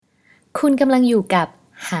คุณกำลังอยู่กับ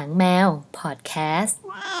หางแมวพอดแคสต์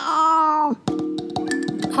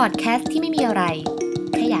ที่ไม่มีอะไร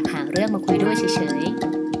แค่อยากหาเรื่องมาคุยด้วยเฉยๆ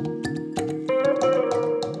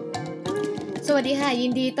สวัสดีค่ะยิ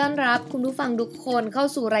นดีต้อนรับคุณผู้ฟังทุกคนเข้า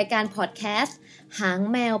สู่รายการพอดแคสต์หาง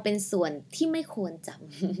แมวเป็นส่วนที่ไม่ควรจับ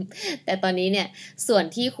แต่ตอนนี้เนี่ยส่วน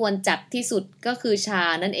ที่ควรจับที่สุดก็คือชา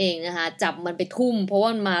นั่นเองนะคะจับมันไปทุ่มเพราะว่า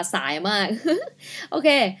มันมาสายมาก โอเ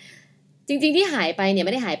คจริงๆที่หายไปเนี่ยไ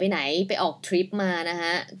ม่ได้หายไปไหนไปออกทริปมานะค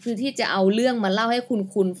ะคือที่จะเอาเรื่องมาเล่าให้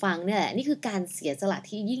คุณฟังเนี่ยแหละนี่คือการเสียสละ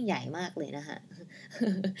ที่ยิ่งใหญ่มากเลยนะคะ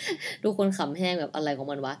ทุกคนขำแห้งแบบอะไรของ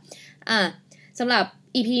มันวะสำหรับ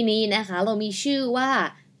EP นี้นะคะเรามีชื่อว่า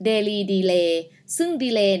Delhi-Delay ซึ่ง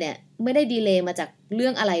delay เนี่ยไม่ได้ delay มาจากเรื่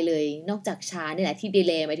องอะไรเลยนอกจากช้านี่แหละที่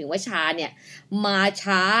delay หมายถึงว่าช้าเนี่ยมา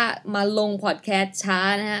ช้ามาลงพอดแคสต์ช้า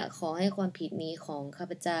นะฮะขอให้ความผิดนี้ของข้า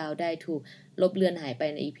พเจ้าได้ถูกลบเลือนหายไป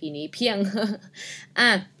ใน EP นี้เพียง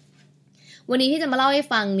วันนี้ที่จะมาเล่าให้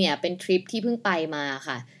ฟังเนี่ยเป็นทริปที่เพิ่งไปมา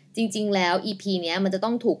ค่ะจริงๆแล้ว EP เนี้ยมันจะต้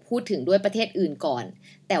องถูกพูดถึงด้วยประเทศอื่นก่อน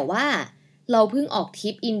แต่ว่าเราเพิ่งออกทริ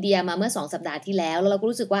ปอินเดียมาเมื่อ2 สัปดาห์ที่แล้วเราก็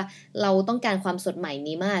รู้สึกว่าเราต้องการความสดใหม่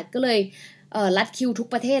นี้มากก็เลยลัดคิวทุก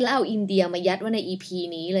ประเทศแล้วเอาอินเดียมายัดไว้ใน EP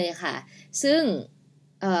นี้เลยค่ะซึ่ง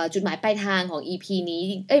จุดหมายปลายทางของ EP นี้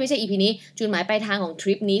ไม่ใช่ EP นี้จุดหมายปลายทางของท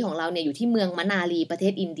ริปนี้ของเราเนี่ยอยู่ที่เมืองมะนาลีประเท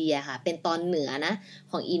ศอินเดียค่ะเป็นตอนเหนือนะ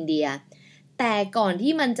ของอินเดียแต่ก่อน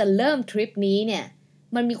ที่มันจะเริ่มทริปนี้เนี่ย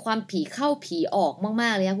มันมีความผีเข้าผีออกมา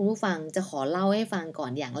กๆเลยนะคุณผู้ฟังจะขอเล่าให้ฟังก่อ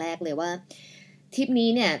นอย่างแรกเลยว่าทริปนี้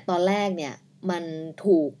เนี่ยตอนแรกเนี่ยมัน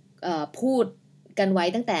ถูกพูดกันไว้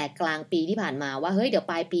ตั้งแต่กลางปีที่ผ่านมาว่าเฮ้ยเดี๋ยว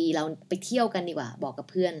ปลายปีเราไปเที่ยวกันดีกว่าบอกกับ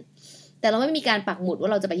เพื่อนแต่เราไม่มีการปักหมุดว่า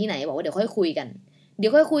เราจะไปที่ไหนบอกว่าเดี๋ยวค่อยคุยกันเดี๋ย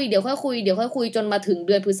วค่อยคุยจนมาถึงเ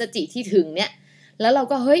ดือนพฤศจิกที่ถึงเนี่ยแล้วเรา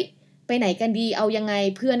ก็เฮ้ยไปไหนกันดีเอายังไง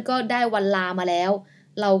เพื่อนก็ได้วันลามาแล้ว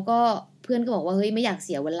เราก็เพื่อนก็บอกว่าเฮ้ยไม่อยากเ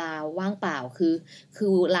สียเวลาว่างเปล่าคื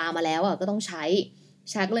อลามาแล้วอ่ะก็ต้องใช้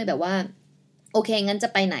ชักเลยแบบว่าโอเคงั้นจะ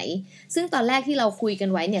ไปไหนซึ่งตอนแรกที่เราคุยกัน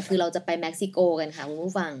ไว้เนี่ยคือเราจะไปเม็กซิโกกันค่ะคุณ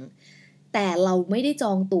ผู้ฟังแต่เราไม่ได้จ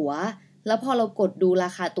องตั๋วแล้วพอเรากดดูรา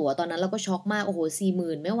คาตั๋วตอนนั้นเราก็ช็อกมากโอ้โห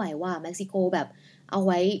40,000ไม่ไหวว่าเม็กซิโกแบบเอาไ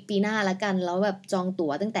ว้ปีหน้าละกันแล้วแบบจองตั๋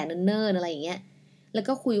วตั้งแต่เนิ่นๆอะไรอย่างเงี้ยแล้ว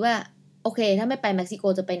ก็คุยว่าโอเคถ้าไม่ไปเม็กซิโก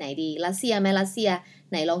จะไปไหนดีรัสเซียไหมรัสเซีย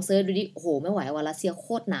ไหนลองเซิร์ชดูดิโอ้โหไม่ไหวว่ารัสเซียโค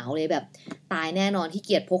ตรหนาวเลยแบบตายแน่นอนที่เ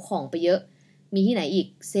กียจพกของไปเยอะมีที่ไหนอีก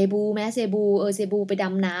เซบูไหมเซบูไปด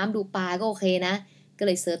ำน้ำดูปลาก็โอเคนะก็เ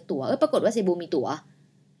ลยเซิร์ชตั๋วปรากฏว่าเซบูมีตั๋ว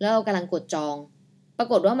แล้วเรากำลังกดจองปรา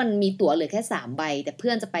กฏว่ามันมีตั๋วเหลือแค่3 ใบแต่เพื่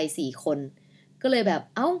อนจะไป4 คนก็เลยแบบ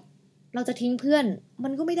เอ้าเราจะทิ้งเพื่อนมั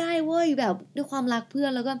นก็ไม่ได้เว้ยแบบด้วยความรักเพื่อ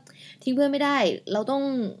นแล้วก็ทิ้งเพื่อนไม่ได้เราต้อง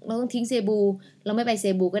ทิ้งเซบูเราไม่ไปเซ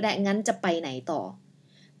บูก็ได้งั้นจะไปไหนต่อ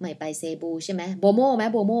ไม่ไปเซบูใช่ไหมโบโม่ไหม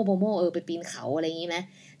โบโม่ไปปีนเขาอะไรอย่างงี้ไหม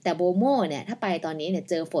แต่โบโม่เนี่ยถ้าไปตอนนี้เนี่ย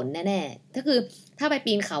เจอฝนแน่ๆถ้าไป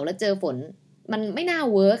ปีนเขาแล้วเจอฝนมันไม่น่า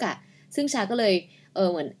เวิร์กอ่ะซึ่งชาก็เลย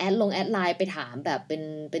เหมือนแอดไลน์ไปถามแบบเ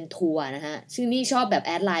ป็นทัวร์นะฮะซึ่งนี่ชอบแบบแ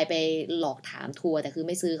อดไลน์ไปหลอกถามทัวร์แต่คือไ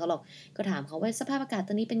ม่ซื้อเขาหรอกก็ถามเขาว่าสภาพอากาศต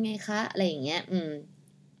อนนี้เป็นไงคะอะไรอย่างเงี้ย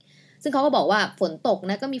ซึ่งเขาก็บอกว่าฝนตก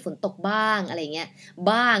นะก็มีฝนตกบ้างอะไรเงี้ย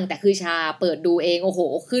บ้างแต่คือชาเปิดดูเองโอ้โห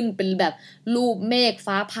ขึ้นเป็นแบบรูปเมฆ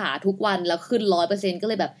ฟ้าผ่าทุกวันแล้วขึ้น100%ก็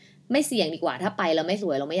เลยแบบไม่เสี่ยงดีกว่าถ้าไปแล้วไม่ส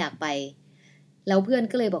วยเราไม่อยากไปแล้วเพื่อน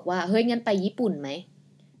ก็เลยบอกว่าเฮ้ยงั้นไปญี่ปุ่นไหม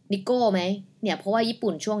นิโก้ไหมเนี่ยเพราะว่าญี่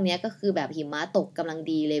ปุ่นช่วงเนี้ยก็คือแบบหิมะตกกำลัง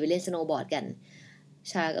ดีเลยไปเล่นสโนว์บอร์ดกัน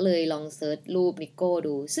ชาก็เลยลองเซิร์ชรูปนิโก้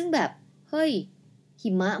ดูซึ่งแบบเฮ้ยหิ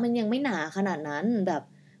มะมันยังไม่หนาขนาดนั้นแบบ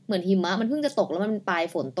เหมือนหิมะมันเพิ่งจะตกแล้วมันเป็นปลาย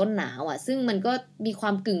ฝนต้นหนาวอ่ะซึ่งมันก็มีคว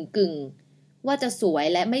ามกึ่งว่าจะสวย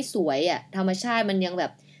และไม่สวยอ่ะธรรมชาติมันยังแบ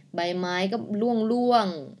บใบไม้ก็ร่วง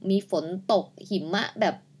มีฝนตกหิมะแบ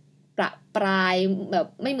บประปรายแบบ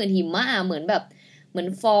ไม่เหมือนหิมะเหมือนแบบเหมือน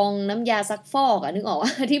ฟองน้ำยาซักฟอกอ่ะนึกออกว่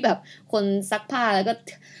า ที่แบบคนซักผ้าแล้วก็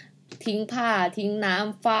ทิ้งผ้าทิ้งน้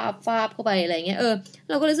ำฟาบเข้าไปอะไรเงี้ย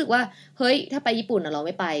เราก็รู้สึกว่าเฮ้ยถ้าไปญี่ปุ่นอ่ะเราไ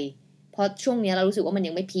ม่ไปเพราะช่วงนี้เรารู้สึกว่ามัน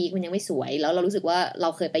ยังไม่พีคมันยังไม่สวยแล้วเรารู้สึกว่าเรา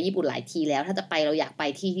เคยไปญี่ปุ่นหลายทีแล้วถ้าจะไปเราอยากไป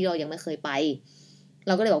ที่เรายังไม่เคยไปเ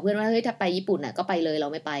ราก็เลยบอกเพื่อนว่าเฮ้ยถ้าไปญี่ปุ่นอ่ะก็ไปเลยเรา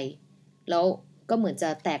ไม่ไปแล้วก็เหมือนจะ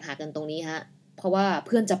แตกหักกันตรงนี้ฮะเพราะว่าเ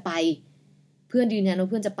พื่อนจะไปเพื่อนยืนยันว่า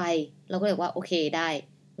เพื่อนจะไปเราก็เลยบอกว่าโอเคได้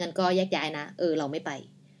งั้นก็แยกย้ายนะเราไม่ไป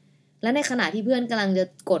และในขณะที่เพื่อนกำลังจะ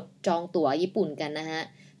กดจองตั๋วญี่ปุ่นกันนะฮะ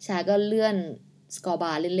ชาก็เลื่อนสกอร์บ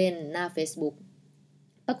าร์เล่นๆหน้า Facebook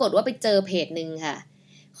ปรากฏว่าไปเจอเพจหนึ่งค่ะ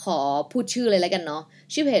ขอพูดชื่อเลยแล้วกันเนาะ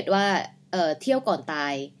ชื่อเพจว่าเที่ยวก่อนตา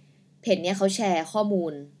ยเพจเนี้ยเขาแชร์ข้อมู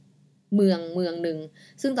ลเมืองหนึ่ง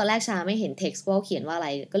ซึ่งตอนแรกชาไม่เห็นเท็กซ์ว่าเขียนว่าอะไร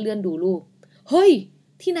ก็เลื่อนดูรูปเฮ้ย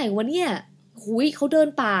ที่ไหนวะเนี่ยหุยเขาเดิน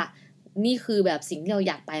ป่านี่คือแบบสิ่งที่เรา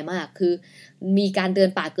อยากไปมากคือมีการเดิน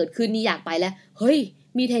ป่าเกิดขึ้นนี่อยากไปแล้วเฮ้ย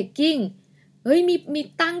มีเทคกิ้งเฮ้ยมี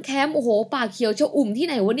ตั้งแคมป์โอ้โหป่าเขียวชอุ่มที่ไ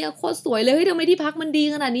หนวะเนี่ยโคตรสวยเลยเฮ้ยทำไมที่พักมันดี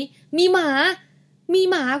ขนาดนี้มีหมา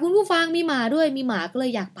คุณผู้ฟังมีหมาด้วยมีหมาก็เล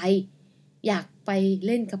ยอยากไปเ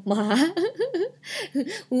ล่นกับหมา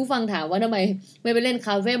คุณผู้ฟังถามว่าทำไมไม่ไปเล่นค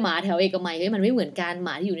าเฟ่หมาแถวเอกมัยเฮ้ยมันไม่เหมือนกันหม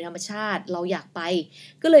าที่อยู่ในธรรมชาติเราอยากไป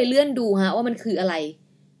ก็เลยเลื่อนดูฮะว่ามันคืออะไร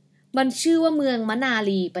มันชื่อว่าเมืองมะนา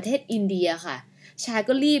ลีประเทศอินเดียค่ะชาย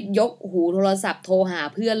ก็รีบยกหูโทรศัพท์โทรหา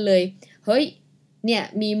เพื่อนเลยเฮ้ยเนี่ย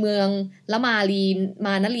มีเมืองละมาน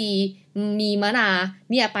าลีมีมะนา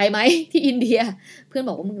เนี่ยไปไหม ที่อินเดียเพื่อนบ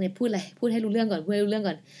อกว่ามึงเนี่ยพูดอะไรพูดให้รู้เรื่องก่อ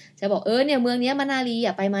นชายบอกเนี่ยเมืองเนี้ยมะนาลี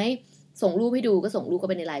อ่ะไปไหมส่งรูปให้ดูก็ส่งรูปก็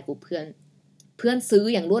ไปในไลน์กลุ่มเพื่อนซื้อ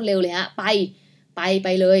อย่างรวดเร็วเลยฮะไป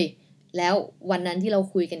เลยแล้ววันนั้นที่เรา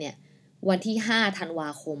คุยกันเนี่ยวันที่5ธันวา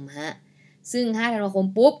คมฮะซึ่ง5ธันวาคม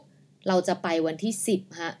ปุ๊บเราจะไปวันที่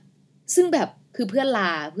10ฮะซึ่งแบบคือเพื่อน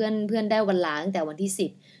ได้วันลาตั้งแต่วันที่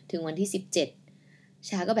10ถึงวันที่17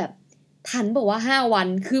ชาก็แบบทันบอกว่า5วัน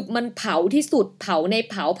คือมันเผาที่สุดเผาใน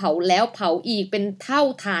เผาแล้วเผาอีกเป็นเท่า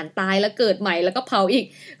ฐานตายแล้วเกิดใหม่แล้วก็เผาอีก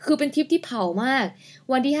คือเป็นทริปที่เผามาก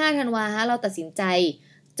วันที่5ธันวาฮะเราตัดสินใจ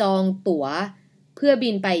จองตั๋วเพื่อบิ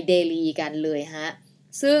นไปเดลีกันเลยฮะ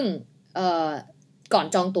ซึ่งก่อน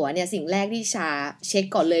จองตั๋วเนี่ยสิ่งแรกที่ชาเช็ค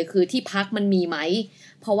ก่อนเลยคือที่พักมันมีไหม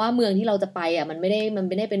เพราะว่าเมืองที่เราจะไปอ่ะมันไม่ไ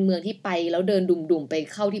ด้เป็นเมืองที่ไปแล้วเดินดุ่มๆไป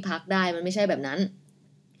เข้าที่พักได้มันไม่ใช่แบบนั้น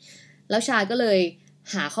แล้วชาก็เลย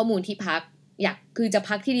หาข้อมูลที่พักคือจะ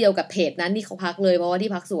พักที่เดียวกับเพจนั้นที่เขาพักเลยเพราะว่า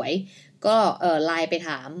ที่พักสวยก็ไลน์ไปถ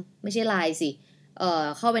ามไม่ใช่ไลน์สิ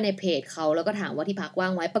เข้าไปในเพจเขาแล้วก็ถามว่าที่พักว่า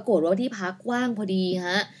งไหมปรากฏว่าที่พักว่างพอดีฮ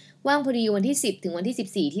ะว่างพอดีวันที่10ถึงวัน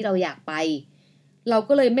ที่14ที่เราอยากไปเรา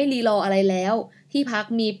ก็เลยไม่รีรออะไรแล้วที่พัก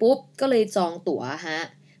มีปุ๊บก็เลยจองตั๋วฮะ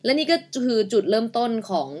และนี่ก็คือจุดเริ่มต้น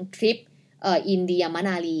ของทริปอินเดียมะน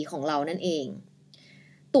าลีของเรานั่นเอง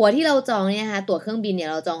ตั๋วที่เราจองเนี่ยนะคะตั๋วเครื่องบินเนี่ย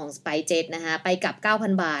เราจองของ SpiceJet นะคะไปกลับ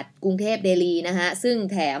 9,000 บาทกรุงเทพเดลีนะคะซึ่ง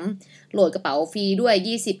แถมโหลดกระเป๋าฟรีด้วย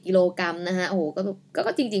20กิโลกรัมนะคะโอ้โห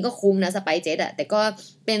ก็จริงๆก็คุ้มนะ SpiceJet อะแต่ก็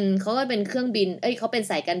เขาก็เป็นเครื่องบินเขาเป็น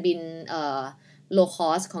สายการบินlow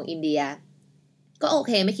cost ของอินเดียก็โอเ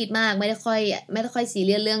คไม่คิดมากไม่ได้ค่อยซีเ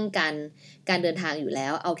รียสเรื่องการเดินทางอยู่แล้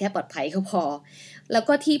วเอาแค่ปลอดภัยก็พอแล้ว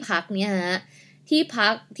ก็ที่พักเนี่ยฮะที่พั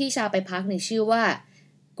กที่ชาไปพักเนี่ยชื่อว่า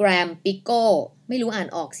Gram Pico ไม่รู้อ่าน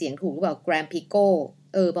ออกเสียงถูกหรือเปล่า Gram Pico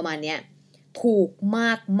ประมาณเนี้ยถูกม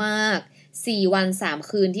าก4วัน3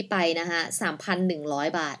คืนที่ไปนะคะ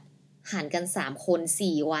 3,100 บาทหารกัน3คน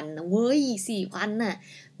4วันนะเว้ย4วันน่ะ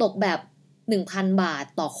ตกแบบ 1,000 บาท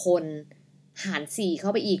ต่อคนหาร4เข้า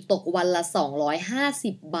ไปอีกตกวันละ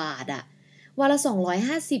250 บาทอะวันละ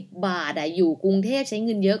250 บาทอะอยู่กรุงเทพใช้เ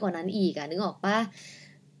งินเยอะกว่านั้นอีกอะนึกออกปะ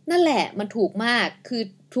นั่นแหละมันถูกมากคือ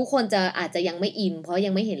ทุกคนอาจจะยังไม่อินเพราะยั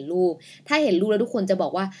งไม่เห็นรูปถ้าเห็นรูปแล้วทุกคนจะบอ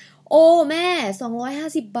กว่าโอ้แม่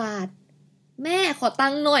250 บาทแม่ขอตั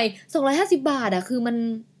งค์หน่อย250 บาทอะคือมัน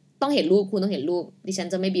ต้องเห็นรูปคุณต้องเห็นรูปดิฉัน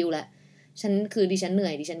จะไม่บิ้วละดิฉันเหนื่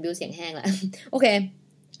อยดิฉันบิ้วเสียงแห้งละ โอเค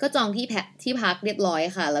ก็จองที่พักเรียบร้อย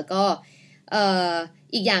ค่ะแล้วก็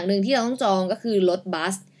อีกอย่างหนึ่งที่เราต้องจองก็คือรถบั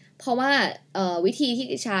สเพราะว่าวิธีที่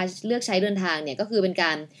ชาเลือกใช้เดินทางเนี่ยก็คือเป็นก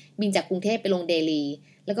ารบินจากกรุงเทพไปลงเดลี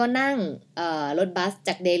แล้วก็นั่งรถบัสจ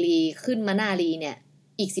ากเดลีขึ้นมะนาลีเนี่ย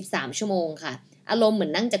อีก13ชั่วโมงค่ะอารมณ์เหมือ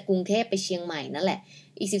นนั่งจากกรุงเทพไปเชียงใหม่นั่นแหละ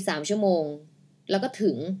อีก13ชั่วโมงแล้วก็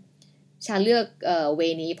ถึงชาเลือกเว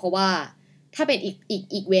นี้เพราะว่าถ้าเป็น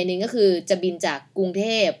อีกเวนึงก็คือจะบินจากกรุงเท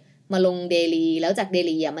พมาลงเดลีแล้วจากเด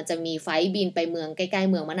ลีอ่ะมันจะมีไฟล์บินไปเมืองใกล้ๆ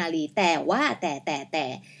เมืองมะนาลีแต่ว่าแต่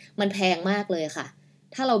มันแพงมากเลยค่ะ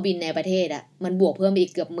ถ้าเราบินในประเทศอ่ะมันบวกเพิ่มไปอี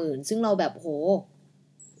กเกือบ10,000ซึ่งเราแบบโห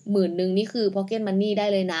10,000นี่คือ pocket money ได้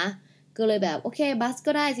เลยนะก็เลยแบบโอเคบัส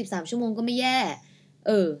ก็ได้13ชั่วโมงก็ไม่แย่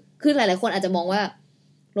คือหลายๆคนอาจจะมองว่า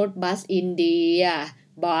รถบัสอินเดีย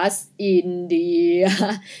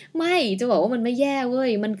ไม่จะบอกว่ามันไม่แย่เว้ย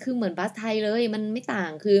มันคือเหมือนบัสไทยเลยมันไม่ต่า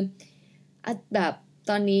งคือแบบ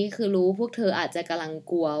ตอนนี้คือรู้พวกเธออาจจะกำลัง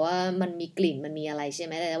กลัวว่ามันมีกลิ่นมันมีอะไรใช่ไ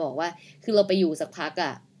หมแต่จะบอกว่าคือเราไปอยู่สักพัก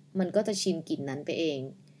อ่ะมันก็จะชินกลิ่นนั้นไปเอง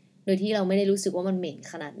โดยที่เราไม่ได้รู้สึกว่ามันเหม็น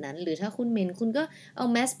ขนาดนั้นหรือถ้าคุณเหม็นคุณก็เอา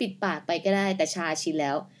แมสปิดปากไปก็ได้แต่ชาชินแ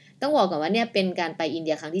ล้วต้องบอกก่อนว่าเนี่ยเป็นการไปอินเ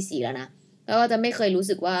ดียครั้งที่4แล้วนะแล้วก็จะไม่เคยรู้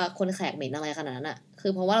สึกว่าคนแขกเหม็นอะไรขนาดนั้นอ่ะคื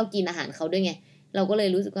อเพราะว่าเรากินอาหารเขาด้วยไงเราก็เลย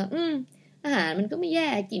รู้สึกว่าอาหารมันก็ไม่แย่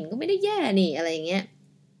กลิ่นก็ไม่ได้แย่นี่อะไรอย่างเงี้ย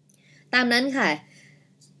ตามนั้นค่ะ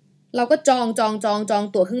เราก็จอง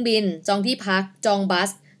ตั๋วเครื่องบินจองที่พักจองบั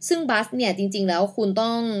สซึ่งบัสเนี่ยจริงๆแล้วคุณต้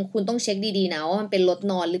องเช็คดีๆนะว่ามันเป็นรถ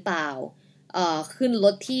นอนหรือเปล่าขึ้นร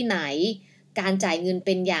ถที่ไหนการจ่ายเงินเ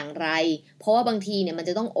ป็นอย่างไรเพราะว่าบางทีเนี่ยมัน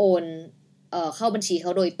จะต้องโอนเข้าบัญชีเข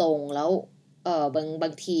าโดยตรงแล้วบา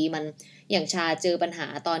งทีมันอย่างชาเจอปัญหา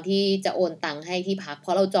ตอนที่จะโอนตังค์ให้ที่พักเพร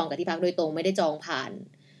าะเราจองกับที่พักโดยตรงไม่ได้จองผ่าน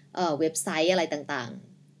เว็บไซต์อะไรต่าง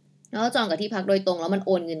ๆแล้วจองกับที่พักโดยตรงแล้วมันโ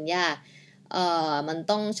อนเงินยากมัน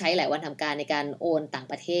ต้องใช้หลายวันทำการในการโอนต่าง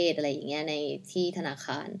ประเทศอะไรอย่างเงี้ยในที่ธนาค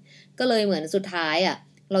ารก็เลยเหมือนสุดท้าย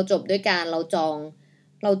เราจบด้วยการเราจอ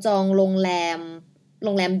งโรงแร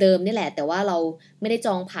มเดิมนี่แหละแต่ว่าเราไม่ได้จ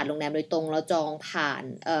องผ่านโรงแรมโดยตรงเราจองผ่าน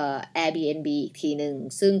Airbnb อีกทีนึง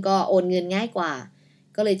ซึ่งก็โอนเงินง่ายกว่า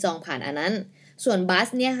ก็เลยจองผ่านอันนั้นส่วนบัส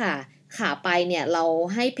เนี่ยค่ะขาไปเนี่ยเรา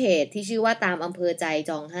ให้เพจที่ชื่อว่าตามอำเภอใจ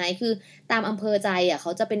จองให้คือตามอำเภอใจเข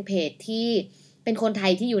าจะเป็นเพจที่เป็นคนไท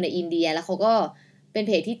ยที่อยู่ในอินเดียแล้วเขาก็เป็นเ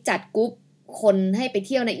พจที่จัดกรุ๊ปคนให้ไปเ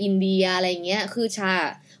ที่ยวในอินเดียอะไรเงี้ยคือชา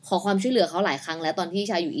ขอความช่วยเหลือเขาหลายครั้งแล้วตอนที่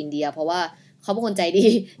ชาอยู่อินเดียเพราะว่าเขาเป็นคนใจดี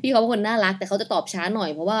พี่เขาเป็นคนน่ารักแต่เขาจะตอบช้าหน่อย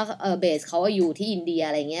เพราะว่าเบสเขาอยู่ที่อินเดีย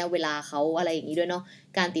อะไรเงี้ยเวลาเขาอะไรอย่างนี้ด้วยเนาะ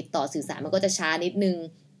การติดต่อสื่อสารมันก็จะช้านิดนึง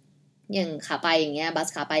อย่างขาไปอย่างเงี้ยบัส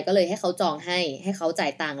ขาไปก็เลยให้เขาจองให้เขาจ่า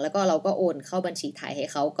ยตังค์แล้วก็เราก็โอนเข้าบัญชีไทยให้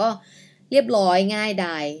เขาก็เรียบร้อยง่ายด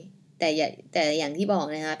ายแต่อย่างที่บอก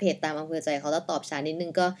นะคะเพจตามอำเภอใจเขาจะตอบช้านิดนึ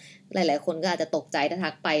งก็หลายๆคนก็อาจจะตกใจถ้าทั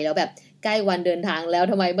กไปแล้วแบบใกล้วันเดินทางแล้ว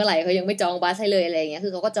ทำไมเมื่อไหร่เขายังไม่จองบัสให้เลยอะไรอย่างเงี้ยคื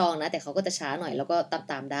อเขาก็จองนะแต่เขาก็จะช้าหน่อยแล้วก็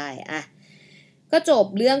ตามได้ก็จบ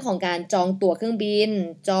เรื่องของการจองตั๋วเครื่องบิน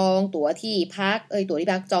จองตั๋วที่พักตั๋วที่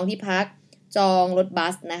พักจองที่พักจองรถบั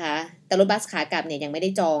สนะคะแต่รถบัสขากลับเนี่ยยังไม่ได้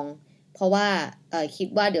จองเพราะว่าคิด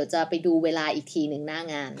ว่าเดี๋ยวจะไปดูเวลาอีกทีหนึ่งหน้า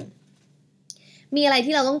งานมีอะไร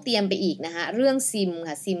ที่เราต้องเตรียมไปอีกนะคะเรื่องซิม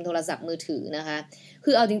ค่ะซิมโทรศัพท์มือถือนะคะ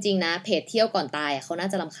คือเอาจริงๆนะเพจเที่ยวก่อนตายเขาน่า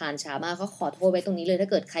จะรำคาญชามากเขาขอโทษไว้ตรงนี้เลยถ้า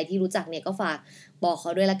เกิดใครที่รู้จักเนี่ยก็ฝากบอกเข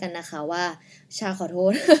าด้วยละกันนะคะว่าชาขอโท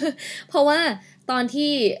ษ เพราะว่าตอน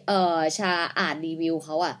ที่ชาอ่านรีวิวเข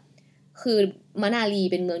าคือมะนาลี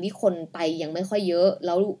เป็นเมืองที่คนไปยังไม่ค่อยเยอะแ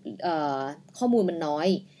ล้วข้อมูลมันน้อย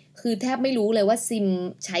คือแทบไม่รู้เลยว่าซิม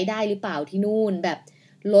ใช้ได้หรือเปล่าที่นู่นแบบ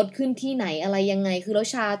รถขึ้นที่ไหนอะไรยังไงคือแล้ว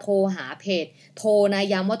ชาโทรหาเพจโทรนะ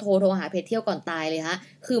ย้ำว่าโทรหาเพจเที่ยวก่อนตายเลยฮะ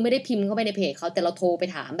คือไม่ได้พิมพ์เข้าไปในเพจเขาแต่เราโทรไป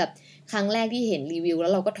ถามแบบครั้งแรกที่เห็นรีวิวแล้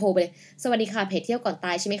วเราก็โทรไปเลยสวัสดีค่ะเพจเที่ยวก่อนต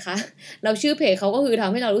ายใช่ไหมคะเราชื่อเพจเขาก็คือท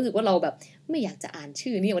ำให้เรารู้สึกว่าเราแบบไม่อยากจะอ่าน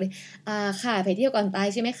ชื่อนี่วันนี้ค่ะเพจเที่ยวก่อนตาย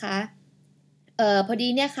ใช่ไหมคะพอดี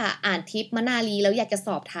เนี่ยค่ะอ่านทริปมะนาลีแล้วอยากจะส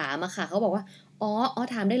อบถามค่ะเขาบอกว่าอ๋อ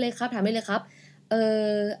ถามได้เลยครับถามได้เลยครับเออ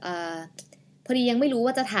อ่าพอดียังไม่รู้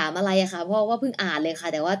ว่าจะถามอะไรค่ะเพราะว่าเพิ่งอ่านเลยค่ะ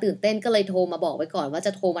แต่ว่าตื่นเต้นก็เลยโทรมาบอกไว้ก่อนว่าจ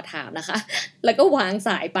ะโทรมาถามนะคะแล้วก็วางส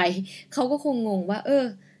ายไปเขาก็คงงงว่า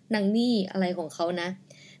นางนี่อะไรของเขานะ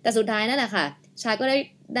แต่สุดท้ายนั่นแหละค่ะชาก็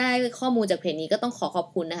ได้ข้อมูลจากเพจนี้ก็ต้องขอบ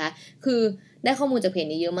คุณนะคะคือได้ข้อมูลจากเพจ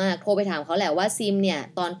นี้เยอะมากโทรไปถามเขาแหละว่าซิมเนี่ย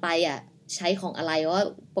ตอนไปใช้ของอะไรว่า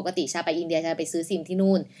ปกติชาไปอินเดียชาไปซื้อซิมที่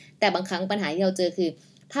นู่นแต่บางครั้งปัญหาที่เราเจอคือ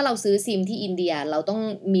ถ้าเราซื้อซิมที่อินเดียเราต้อง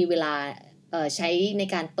มีเวลาใช้ใน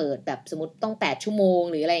การเปิดแบบสมมติต้อง8ชั่วโมง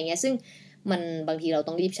หรืออะไรอย่างเงี้ยซึ่งมันบางทีเรา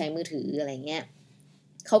ต้องรีบใช้มือถืออะไรเงี้ย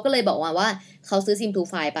เขาก็เลยบอกว่าเขาซื้อซิมทู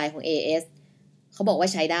ไฟล์ไปของ AS เขาบอกว่า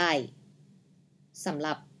ใช้ได้สำห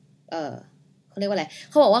รับเขาเรียกว่าอะไร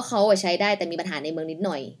เขาบอกว่าเขาใช้ได้แต่มีปัญหาในเมืองนิดห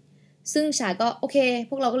น่อยซึ่งชาก็โอเค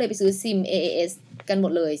พวกเราก็เลยไปซื้อซิม AAS กันหม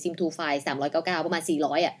ดเลยซิม2ไฟล์399ประมาณ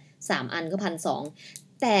4003อันก็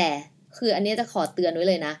 1,200 แต่คืออันนี้จะขอเตือนไว้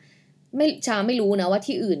เลยนะชาไม่รู้นะว่า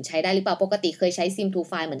ที่อื่นใช้ได้หรือเปล่าปกติเคยใช้ซิม2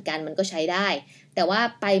ไฟล์เหมือนกันมันก็ใช้ได้แต่ว่า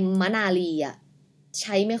ไปมะนาลีใ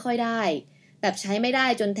ช้ไม่ค่อยได้แบบใช้ไม่ได้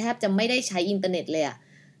จนแทบจะไม่ได้ใช้อินเทอร์เน็ตเลย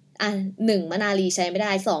1มะนาลีใช้ไม่ไ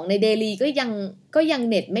ด้2ในเดลีก็ยัง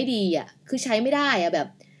เน็ตไม่ดีคือใช้ไม่ได้แบบ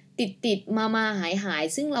ติดมาหาย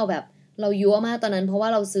ซึ่งเราแบบเรายั่วมากตอนนั้นเพราะว่า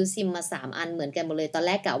เราซื้อซิมมา3อันเหมือนกันหมดเลยตอนแ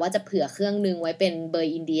รกกะว่าจะเผื่อเครื่องนึงไว้เป็นเบอ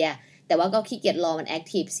ร์อินเดียแต่ว่าก็ขี้เกียจรอมันแอค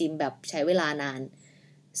ทีฟซิมแบบใช้เวลานาน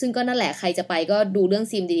ซึ่งก็นั่นแหละใครจะไปก็ดูเรื่อง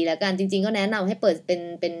ซิมดีๆแล้วกันจริงๆก็แนะนำให้เปิดเ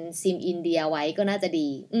ป็นซิมอินเดียไว้ก็น่าจะดี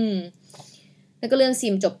แล้วก็เรื่องซิ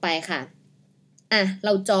มจบไปค่ะเร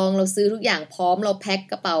าจองเราซื้อทุกอย่างพร้อมเราแพ็ค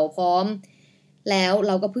กระเป๋าพร้อมแล้วเ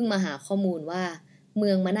ราก็เพิ่งมาหาข้อมูลว่าเมื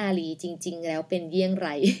องมะนาลีจริงๆแล้วเป็นเยี่ยงไร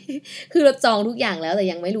คือเราจองทุกอย่างแล้วแต่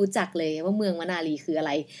ยังไม่รู้จักเลยว่าเมืองมะนาลีคืออะไ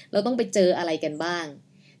รเราต้องไปเจออะไรกันบ้าง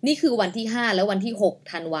นี่คือวันที่5แล้ววันที่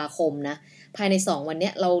6ธันวาคมนะภายใน2วันเนี้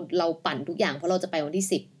ยเราปั่นทุกอย่างเพราะเราจะไปวันที่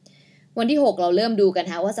10วันที่6เราเริ่มดูกัน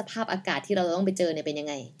ฮะว่าสภาพอากาศที่เราต้องไปเจอเนี่ยเป็นยัง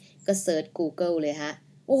ไงก็เซิร์ช Google เลยฮะ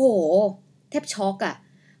โอ้โหแทบช็อก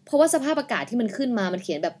เพราะว่าสภาพอากาศที่มันขึ้นมามันเ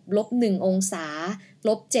ขียนแบบ-1 องศา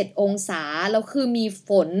-7 องศาแล้วคือมีฝ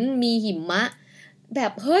นมีหิมะแบ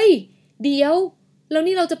บเฮ้ยเดี๋ยวแล้ว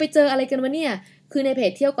นี่เราจะไปเจออะไรกันวะเนี่ยคือในเพ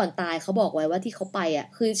จเที่ยวก่อนตายเขาบอกไว้ว่าที่เขาไป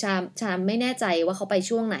คือชามไม่แน่ใจว่าเขาไป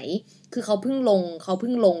ช่วงไหนคือเขาเพิ่งล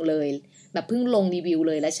งเลยแบบเพิ่งลงรีวิว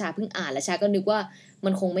เลยแล้วชาเพิ่งอ่านแล้วชาก็นึกว่ามั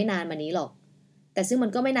นคงไม่นานมานี้หรอกแต่ซึ่งมั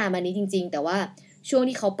นก็ไม่นานมานี้จริงๆแต่ว่าช่วง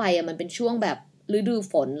ที่เขาไปมันเป็นช่วงแบบฤดู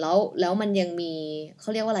ฝนแล้วมันยังมีเขา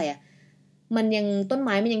เรียกว่าอะไรมันยังต้นไ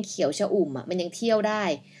ม้มันยังเขียวชอุ่มมันยังเที่ยวได้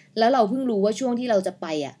แล้วเราเพิ่งรู้ว่าช่วงที่เราจะไป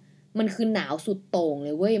มันคือหนาวสุดโต่งเล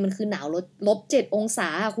ยเว้ยมันคือหนาว-7 องศา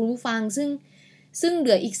คุณผู้ฟังซึ่งเห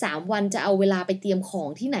ลืออีก3วันจะเอาเวลาไปเตรียมของ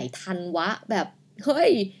ที่ไหนทันวะแบบเฮ้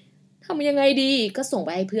ยทำยังไงดีก็ส่งไป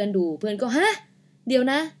ให้เพื่อนดูเพื่อนก็ฮะเดี๋ยว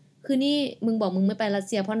นะคือนี่มึงบอกมึงไม่ไปรัสเ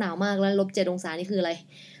ซียเพราะหนาวมากแล้ว-7 องศานี่คืออะไร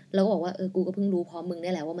เราก็บอกว่ากูก็เพิ่งรู้พร้อมมึง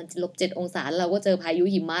นี่แหละว่ามัน-7 องศาเราก็เจอพายุ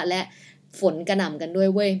หิมะและฝนกระหน่ำกันด้วย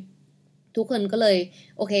เว้ยทุกคนก็เลย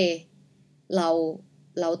โอเคเร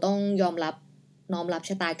าต้องน้อมรับ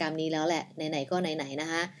ชะตากรรมนี้แล้วแหละไหนๆก็ไหนๆนะ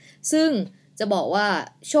คะซึ่งจะบอกว่า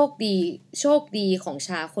โชคดีของช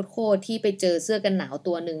าโคตรที่ไปเจอเสื้อกันหนาว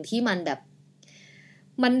ตัวหนึ่งที่มันแบบ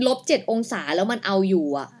มัน-7 องศาแล้วมันเอาอยู่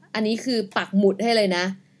อ่ะอันนี้คือปักหมุดให้เลยนะ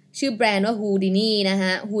ชื่อแบรนด์ว่าฮูดินี่นะฮ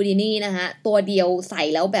ะตัวเดียวใส่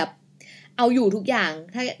แล้วแบบเอาอยู่ทุกอย่าง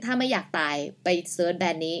ถ้าไม่อยากตายไปเซิร์ชแบร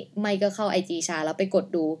นด์นี้ไม่ก็เข้า IG ชาแล้วไปกด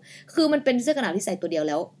ดูคือมันเป็นเสื้อกันหนาวที่ใส่ตัวเดียว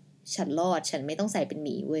แล้วฉันรอดฉันไม่ต้องใส่เป็นห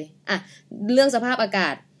มีเว้ยอ่ะเรื่องสภาพอากา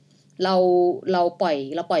ศเราปล่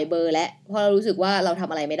อยเบอร์แล้วเพราะเรารู้สึกว่าเราท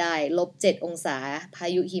ำอะไรไม่ได้-7 องศาพา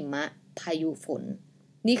ยุหิมะพายุฝน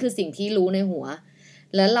นี่คือสิ่งที่รู้ในหัว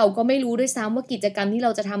แล้วเราก็ไม่รู้ด้วยซ้ำว่ากิจกรรมที่เร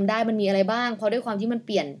าจะทำได้มันมีอะไรบ้างเพราะด้วยความที่มันเ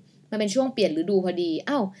ป็นช่วงเปลี่ยนฤดูพอดี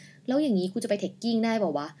อ้าวแล้วอย่างนี้กูจะไปเทคกิ้งได้เปล่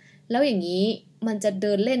าวะแล้วอย่างนี้มันจะเ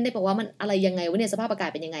ดินเล่นได้เปล่าวะมันอะไรยังไงวะเนี่ยสภาพอากาศ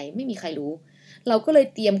เป็นยังไงไม่มีใครรู้เราก็เลย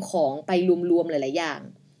เตรียมของไปรวมๆหลายๆอย่าง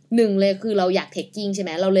1เลยคือเราอยากเทคกิ้งใช่ไห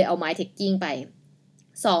มเราเลยเอาไม้เทคกิ้งไป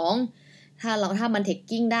2ถ้ามันเทค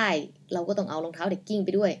กิ้งได้เราก็ต้องเอารองเท้าเทคกิ้งไป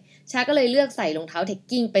ด้วยชาก็เลยเลือกใส่รองเท้าเทค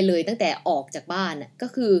กิ้งไปเลยตั้งแต่ออกจากบ้านน่ะก็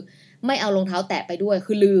คือไม่เอารองเท้าแตะไปด้วย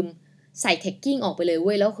คือลืมใส่เทคกิ้งออกไปเลยเ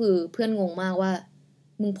ว้ยแล้วคือเพื่อนงงมากว่า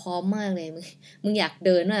มึงพร้อมมากเลยมึงอยากเ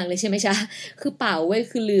ดินมากเลยใช่ไหมชาคือเปล่าเว้ย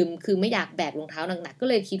คือลืมคือไม่อยากแบกรองเท้าหนักๆก็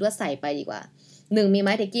เลยคิดว่าใส่ไปดีกว่า1มีไ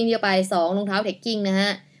ม้เทคกิ้งเยอะไป2รองเท้าเทคกิ้งนะฮ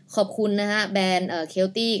ะขอบคุณนะฮะแบรนด์เคล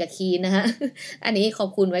ตี้กับคีนนะฮะ อันนี้ขอบ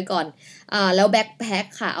คุณไว้ก่อนแล้วแบ็คแพ็ค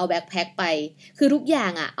ค่ะเอาแบ็คแพ็คไปคือทุกอย่า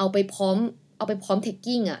งอ่ะเอาไปพร้อมเทค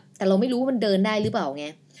กิ้งอ่ะแต่เราไม่รู้ว่ามันเดินได้หรือเปล่าไง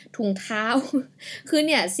ถุงเท้า คือเ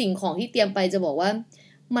นี่ยสิ่งของที่เตรียมไปจะบอกว่า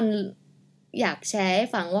มันอยากแชร์ให้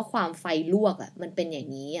ฟังว่าความไฟลวกอ่ะมันเป็นอย่าง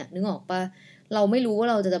นี้อ่ะนึกออกปะเราไม่รู้ว่า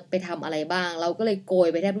เราจะไปทำอะไรบ้างเราก็เลยโกย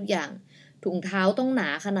ไปแทบทุกอย่างถุงเท้าต้องหนา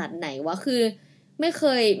ขนาดไหนวะคือไม่เค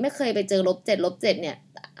ยไปเจอ-7เนี่ย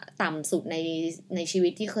ต่ำสุดในชีวิ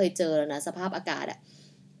ตที่เคยเจอแล้วนะสภาพอากาศอ่ะ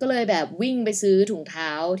ก็เลยแบบวิ่งไปซื้อถุงเท้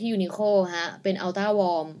าที่ยูนิโคฮะเป็นอัลต้าว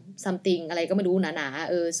อร์มซัมติงอะไรก็ไม่รู้หนา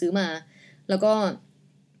ๆซื้อมาแล้วก็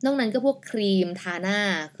นอกนั้นก็พวกครีมทาหน้า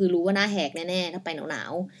คือรู้ว่าหน้าแหกแน่ๆถ้าไปหนา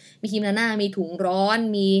วๆมีครีมทาหน้ามีถุงร้อน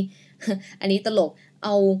มี อันนี้ตลกเอ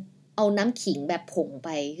าน้ำขิงแบบผงไป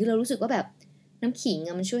คือเรารู้สึกว่าแบบน้ำขิงอ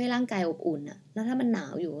ะมันช่วยให้ร่างกายอบอุ่นอะแล้วถ้ามันหนา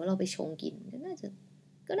วอยู่เราไปชงกินก็น่า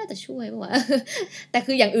จะช่วยป่ะวะ แต่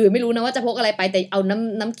คืออย่างอื่นไม่รู้นะว่าจะพกอะไรไปแต่เอา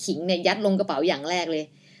น้ำขิงเนี่ยยัดลงกระเป๋าอย่างแรกเลย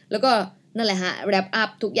แล้วก็นั่นแหละฮะแรปอัพ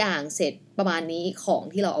ทุกอย่างเสร็จประมาณนี้ของ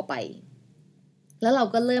ที่เราเอาไปแล้วเรา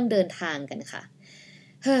ก็เริ่มเดินทางกันค่ะ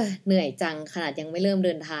เฮ้อเหนื่อยจังขนาดยังไม่เริ่มเ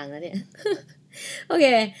ดินทางแล้วเนี่ย โอเค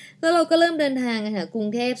แล้วเราก็เริ่มเดินทางกันค่ะกรุง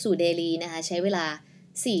เทพสู่เดลีนะคะใช้เวลา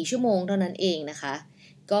4 ชั่วโมงเท่านั้นเองนะคะ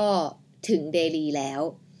ก็ถึงเดลีแล้ว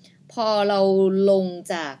พอเราลง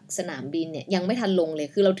จากสนามบินเนี่ยยังไม่ทันลงเลย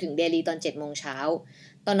คือเราถึงเดลีตอน7 โมงเช้า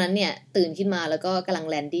ตอนนั้นเนี่ยตื่นขึ้นมาแล้วก็กำลัง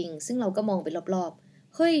แลนดิ้งซึ่งเราก็มองไปรอบ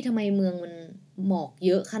ๆเฮ้ยทำไมเมืองมันหมอกเ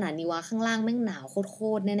ยอะขนาดนี้วะข้างล่างแม่งหนาวโค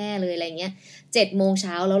ตรแน่ๆเลยอะไรเงี้ย7 โมงเ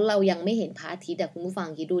ช้าแล้วเรายังไม่เห็นพระอาทิตย์คุณผู้ฟัง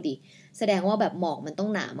คิดดูดิแสดงว่าแบบหมอกมันต้อง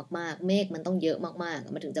หนามากๆเมฆมันต้องเยอะมาก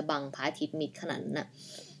ๆมันถึงจะบังพระอาทิตย์มิดขนาดนั้นน่ะ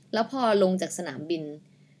แล้วพอลงจากสนามบิน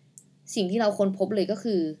สิ่งที่เราค้นพบเลยก็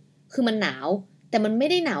คือมันหนาวแต่มันไม่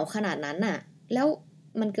ได้หนาวขนาดนั้นน่ะแล้ว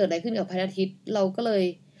มันเกิดอะไรขึ้นกับพระอาทิตย์เราก็เลย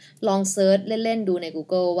ลองเซิร์ชเล่นๆดูใน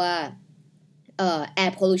Google ว่า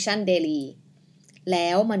air pollution Delhi แล้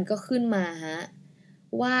วมันก็ขึ้นมาฮะ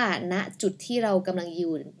ว่าณจุดที่เรากำลัง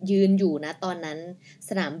ยืนอยู่นะตอนนั้น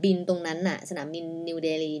สนามบินตรงนั้นน่ะสนามบินนิวเด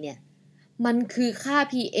ลีเนี่ยมันคือค่า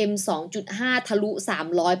PM 2.5 ทะลุ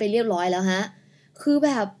300ไปเรียบร้อยแล้วฮะคือแ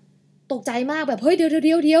บบตกใจมากแบบเฮ้ยเดี๋ย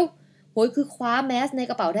วโหยคือคว้าแมสใน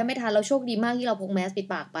กระเป๋าแทบไม่ทันเราโชคดีมากที่เราพกแมสปิด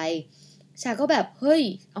ปากไปชาก็แบบเฮ้ย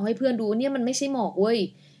เอาให้เพื่อนดูเนี่ยมันไม่ใช่หมอกเว้ย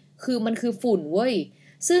คือมันคือฝุ่นเว้ย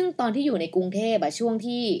ซึ่งตอนที่อยู่ในกรุงเทพอะช่วง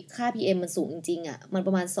ที่ค่า PM มันสูงจริงๆอะมันป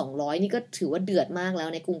ระมาณ200นี่ก็ถือว่าเดือดมากแล้ว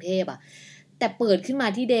ในกรุงเทพอะแต่เปิดขึ้นมา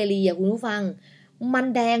ที่เดลีอะคุณผู้ฟังมัน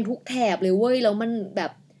แดงทุกแถบเลยเว้ยแล้วมันแบ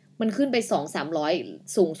บมันขึ้นไป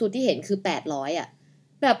200-300สูงสุดที่เห็นคือ800อะ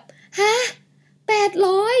แบบฮะ800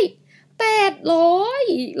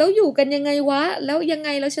แล้วอยู่กันยังไงวะแล้วยังไง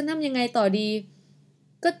แล้วฉันทำยังไงต่อดี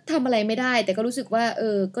ก็ทำอะไรไม่ได้แต่ก็รู้สึกว่า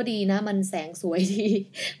ก็ดีนะมันแสงสวยดี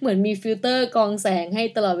เหมือนมีฟิลเตอร์กรองแสงให้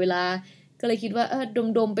ตลอดเวลาก็เลยคิดว่า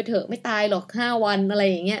ดมๆไปเถอะไม่ตายหรอก5 วันอะไร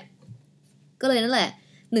อย่างเงี้ยก็เลยนั่นแหละ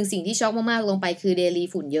หนึ่งสิ่งที่ช็อกมากๆลงไปคือเดลี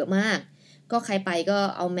ฝุ่นเยอะมากก็ใครไปก็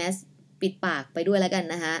เอาแมสปิดปากไปด้วยแล้วกัน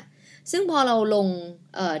นะคะซึ่งพอเราลง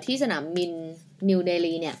ที่สนามบินนิวเด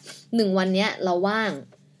ลีเนี่ย1วันเนี้ยเราว่าง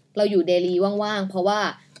เราอยู่เดลีว่างๆเพราะว่า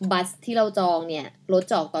บัสที่เราจองเนี่ยรถ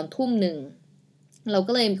จอดตอนทุ่มหนึ่งเรา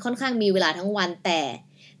ก็เลยค่อนข้างมีเวลาทั้งวันแต่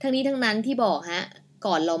ทั้งนี้ทั้งนั้นที่บอกฮะ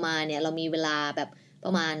ก่อนเรามาเนี่ยเรามีเวลาแบบป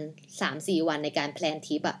ระมาณ 3-4 วันในการแพลนท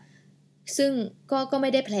ริปอะซึ่งก็ไม่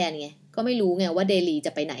ได้แพลนไงก็ไม่รู้ไงว่าเดลีจ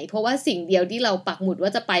ะไปไหนเพราะว่าสิ่งเดียวที่เราปักหมุดว่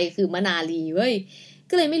าจะไปคือมะนาลีเว้ย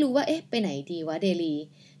ก็เลยไม่รู้ว่าไปไหนดีวะเดลี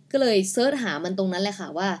ก็เลยเซิร์ชหามันตรงนั้นแหละค่ะ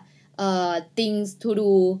ว่าthings to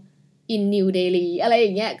do in New Delhi อะไรอ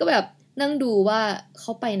ย่างเงี้ยก็แบบนั่งดูว่าเข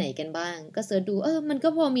าไปไหนกันบ้างก็เซิร์ชดูมันก็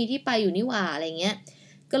พอมีที่ไปอยู่นี่หว่าอะไรเงี้ย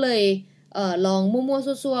ก็เลยลองมั่วๆ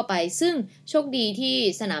ซั่วๆไปซึ่งโชคดีที่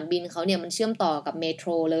สนามบินเขาเนี่ยมันเชื่อมต่อกับเมโทร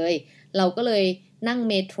เลยเราก็เลยนั่ง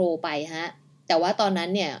เมโทรไปฮะแต่ว่าตอนนั้น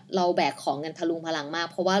เนี่ยเราแบกของกันพลุงพลังมาก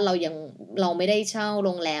เพราะว่าเราไม่ได้เช่าโร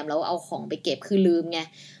งแรมแล้วเอาของไปเก็บคือลืมไง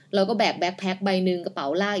เราก็แบกแบ็คแพ็คใบหนึ่งกระเป๋า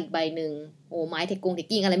ลากอีกใบหนึ่งโอ้ไม้เทค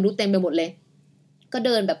กิ้งอะไรไม่รู้เต็มไปหมดเลยก็เ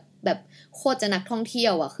ดินแบบโคตรจะนักท่องเที่ย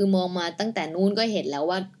วอ่ะคือมองมาตั้งแต่นู้นก็เห็นแล้ว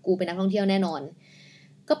ว่ากูเป็นนักท่องเที่ยวแน่นอน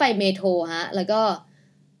ก็ไปเมโทรฮะแล้วก็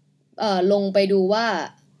ลงไปดูว่า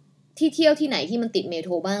ที่เที่ยวที่ไหนที่มันติดเมโท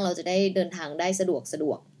รบ้างเราจะได้เดินทางได้สะด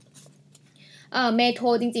วกเมโทร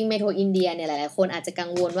จริงๆเมโทรอินเดียเนี่ยหลายๆคนอาจจะกั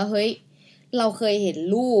งวลว่าเฮ้ยเราเคยเห็น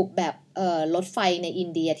รูปแบบรถไฟในอิน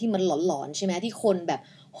เดียที่มันหลอนๆใช่ไหมที่คนแบบ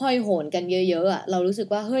ห้อยโหนกันเยอะๆอ่ะเรารู้สึก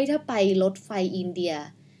ว่าเฮ้ยถ้าไปรถไฟอินเดีย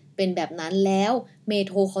เป็นแบบนั้นแล้วเมโ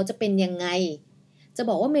ทรเขาจะเป็นยังไงจะ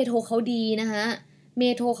บอกว่าเมโทรเขาดีนะคะเม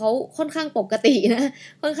โทรเขาค่อนข้างปกตินะ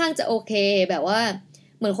ค่อนข้างจะโอเคแบบว่า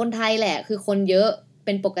เหมือนคนไทยแหละคือคนเยอะเ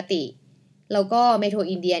ป็นปกติแล้วก็เมโทร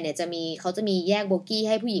อินเดียเนี่ยเขาจะมีแยกโบกี้ใ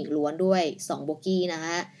ห้ผู้หญิงล้วนด้วย2โบกี้นะค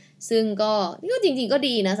ะซึ่งก็จริงๆก็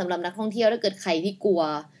ดีนะสำหรับนักท่องเที่ยวถ้าเกิดใครที่กลัว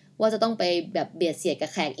ว่าจะต้องไปแบบเบียดเสียดกับ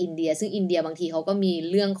แขกอินเดียซึ่งอินเดียบางทีเขาก็มี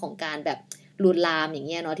เรื่องของการแบบลวนลามอย่างเ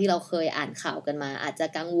งี้ยเนาะที่เราเคยอ่านข่าวกันมาอาจจะ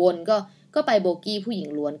กังวลก็ไปโบกี้ผู้หญิง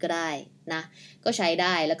ล้วนก็ได้นะก็ใช้ไ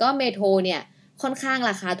ด้แล้วก็เมโทรเนี่ยค่อนข้าง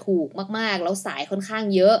ราคาถูกมากๆแล้วสายค่อนข้าง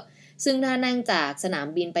เยอะซึ่งถ้านั่งจากสนาม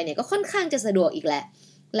บินไปเนี่ยก็ค่อนข้างจะสะดวกอีกแหละ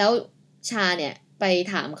แล้วชาเนี่ยไป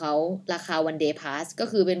ถามเขาราคา one day pass ก็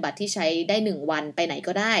คือเป็นบัตรที่ใช้ได้1วันไปไหน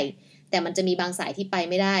ก็ได้แต่มันจะมีบางสายที่ไป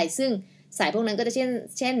ไม่ได้ซึ่งสายพวกนั้นก็จะ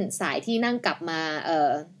เช่นสายที่นั่งกลับมา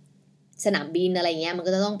สนามบินอะไรเงี้ยมัน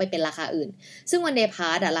ก็จะต้องไปเป็นราคาอื่นซึ่ง one day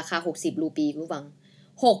pass อะราคา60 รูปีคุณฟัง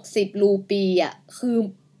60 รูปีอะคือ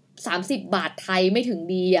30 บาทไทยไม่ถึง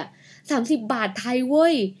ดีอะ30 บาทไทยเว้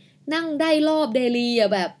ยนั่งได้รอบเดลีอ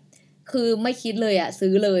ะแบบคือไม่คิดเลยอะ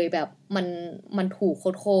ซื้อเลยแบบมันถูก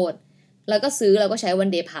โคตรแล้วก็ซื้อแล้วก็ใช้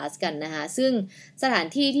one day pass กันนะคะซึ่งสถาน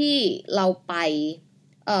ที่ที่เราไป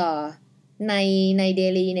เอ่อในเด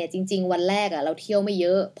ลีเนี่ยจริงๆวันแรกอะเราเที่ยวไม่เย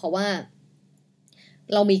อะเพราะว่า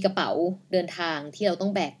เรามีกระเป๋าเดินทางที่เราต้อ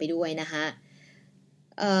งแบกไปด้วยนะคะ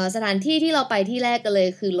สถานที่ที่เราไปที่แรกกันเลย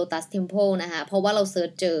คือ Lotus Temple นะคะเพราะว่าเราเซิร์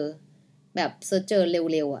ชเจอแบบเซิร์ชเจอ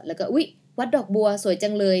เร็วๆอะแล้วก็อุ๊ยวัดดอกบัวสวยจั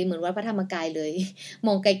งเลยเหมือนวัดพระธรรมกายเลยม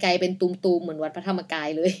องไกลๆเป็นตูมๆเหมือนวัดพระธรรมกาย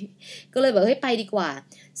เลยก็เลยแบบเฮ้ยไปดีกว่า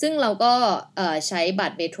ซึ่งเราก็ใช้บั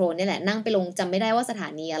ตรเมโทรนี่แหละนั่งไปลงจำไม่ได้ว่าสถา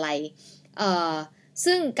นีอะไร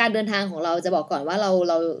ซึ่งการเดินทางของเราจะบอกก่อนว่าเ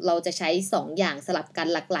ราจะใช้2อย่างสลับกัน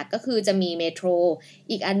หลักๆก็คือจะมีเมโทร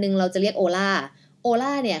อีกอันนึงเราจะเรียกโอล่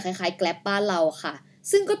าเนี่ยคล้ายๆแกร็บบ้านเราค่ะ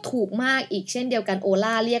ซึ่งก็ถูกมากอีกเช่นเดียวกันโอ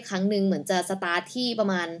ล่าเรียกครั้งหนึ่งเหมือนจะสตาร์ทที่ประ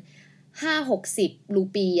มาณ5-60 รู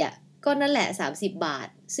ปีอ่ะก็นั่นแหละ30 บาท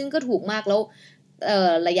ซึ่งก็ถูกมากแล้ว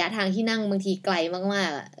ระยะทางที่นั่งบางทีไกลมา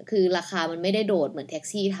กๆอ่ะคือราคามันไม่ได้โดดเหมือนแท็ก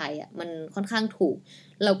ซี่ไทยอ่ะมันค่อนข้างถูก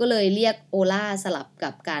เราก็เลยเรียกโอล่าสลับกั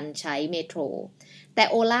บการใช้เมโทรแต่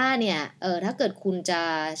โอล่าเนี่ยถ้าเกิดคุณจะ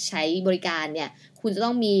ใช้บริการเนี่ยคุณจะต้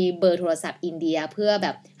องมีเบอร์โทรศัพท์อินเดียเพื่อแบ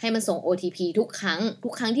บให้มันส่ง OTP ทุกค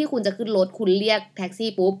รั้งที่คุณจะขึ้นรถคุณเรียกแท็กซี่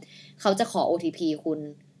ปุ๊บเขาจะขอ OTP คุณ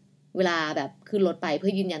เวลาแบบขึ้นรถไปเพื่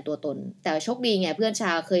อยืนยันตัวตนแต่โชคดีไงเพื่อนช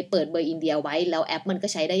าเคยเปิดเบอร์อินเดียไว้แล้วแอปมันก็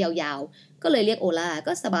ใช้ได้ยาวๆก็เลยเรียกโอล่า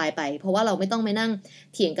ก็สบายไปเพราะว่าเราไม่ต้องไปนั่ง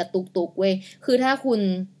เถียงกับตุกเว้ยคือถ้าคุณ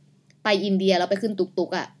ไปอินเดียแล้วไปขึ้นตุ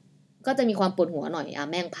กอ่ะก็จะมีความปวดหัวหน่อย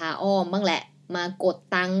แม่งพาอ้อมบ้างแหละมากด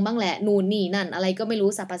ตังค์บ้างแหละนู่นนี่นั่นอะไรก็ไม่รู้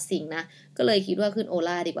สรรพสิ่งนะก็เลยคิดว่าขึ้นโอ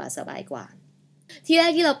ล่าดีกว่าสบายกว่าที่แร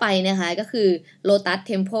กที่เราไปนะคะก็คือ Lotus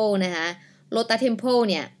Temple นะคะ Lotus Temple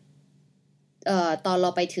เนี่ยตอนเรา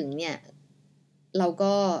ไปถึงเนี่ยเรา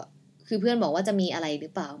ก็คือเพื่อนบอกว่าจะมีอะไรหรื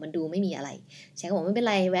อเปล่ามันดูไม่มีอะไรแชร์ก็บอกไม่เป็น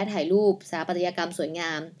ไรแวะถ่ายรูปสถาปัตยกรรมสวยง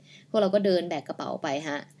ามพวกเราก็เดินแบกกระเป๋าไปฮ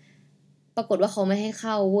ะปรากฏว่าเขาไม่ให้เ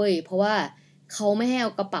ข้าเว้ยเพราะว่าเขาไม่ให้เอ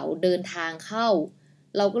ากระเป๋าเดินทางเข้า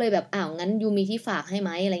เราก็เลยแบบงั้นยูมีที่ฝากให้ไห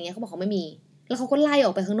มอะไรเงี้ยเขาบอกเขาไม่มีแล้วเขาก็ไล่อ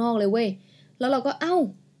อกไปข้างนอกเลยเว้ย แล้วเราก็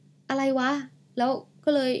อะไรวะแล้วก็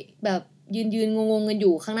เลยแบบยืนงงๆกันอ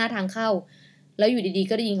ยู่ข้างหน้าทางเข้าแล้วอยู่ดีๆ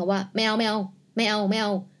ก็ได้ยินคำว่าไม่เอา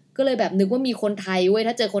ก็เลยแบบนึกว่ามีคนไทยเว้ย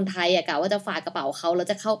ถ้าเจอคนไทยอ่ะกะว่าจะฝากกระเป๋าเขาแล้ว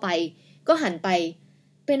จะเข้าไปก็หันไป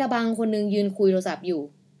เป็นอาบังคนนึงยืนคุยโทรศัพท์อยู่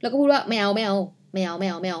แล้วก็พูดว่าไม่เอา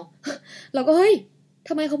เราก็เฮ้ยท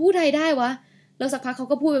ำไมเขาพูดไทยได้วะแล้วสักพักเขา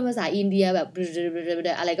ก็พูดเป็นภาษาอินเดียแบบ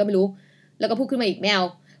อะไรก็ไม่รู้แล้วก็พูดขึ้นมาอีกไม่เอา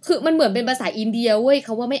คือมันเหมือนเป็นภาษาอินเดียเว้ยเข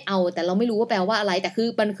าว่าไม่เอาแต่เราไม่รู้ว่าแปลว่าอะไรแต่คือ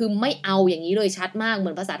มันคือไม่เอาอย่างนี้เลยชัดมากเหมื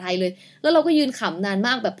อนภาษาไทยเลยแล้วเราก็ยืนขำนานม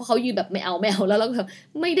ากแบบเพราะเขายืนแบบไม่เอาแล้วเราก็แบบ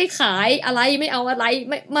ไม่ได้ขายอะไรไม่เอาอะไร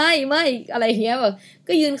ไม่อะไรเงี้ยแบบ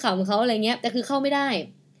ก็ยืนขำเขาอะไรเงี้ยแต่คือเข้าไม่ได้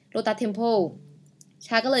โลตัสเทมเพลช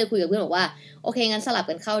าก็เลยคุยกับเพื่อนบอกว่าโอเคงั้นสลับ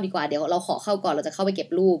กันเข้าดีกว่าเดี๋ยวเราขอเข้าก่อนเราจะเข้าไปเก็บ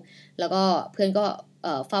รูปแล้วก็เพื่อนก็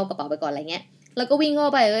เฝ้ากระเป๋าไปก่อนอะไรเงี้ยแล้วก็วิ่งเข้า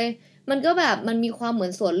ไปเลยมันก็แบบมันมีความเหมือ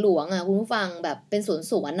นสวนหลวงอ่ะคุณผู้ฟังแบบเป็นส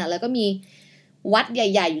วนอ่ะแล้วก็มีวัดใ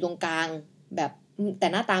หญ่ๆอยู่ตรงกลางแบบแต่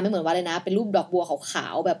หน้าตาไม่เหมือนวัดเลยนะเป็นรูปดอกบัวขา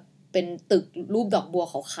วๆแบบเป็นตึกรูปดอกบัว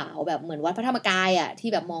ขาวๆแบบเหมือนวัดพระธรรมกายอ่ะที่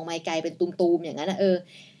แบบมองไกลๆเป็นตูมๆอย่างนั้นนะ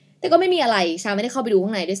แต่ก็ไม่มีอะไรชาไม่ได้เข้าไปดูข้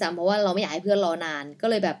างในด้วยซ้ำเพราะว่าเราไม่อยากให้เพื่อนรอนานก็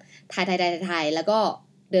เลยแบบถ่ายแล้วก็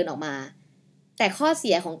เดินออกมาแต่ข้อเ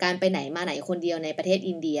สียของการไปไหนมาไหนคนเดียวในประเทศ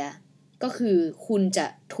อินเดียก็คือคุณจะ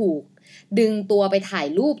ถูกดึงตัวไปถ่าย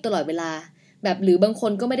รูปตลอดเวลาแบบหรือบางค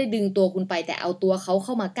นก็ไม่ได้ดึงตัวคุณไปแต่เอาตัวเขาเ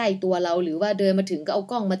ข้ามาใกล้ตัวเราหรือว่าเดินมาถึงก็เอา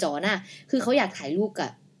กล้องมาจ่อหน้าคือเขาอยากถ่ายรูปกั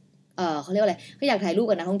บเขาเรียกว่าอะไรเขาอยากถ่ายรูป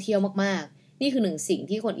กับนักท่องเที่ยวมากๆนี่คือหนึ่งสิ่ง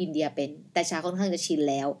ที่คนอินเดียเป็นแต่ชาค่อนข้างจะชิน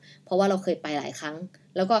แล้วเพราะว่าเราเคยไปหลายครั้ง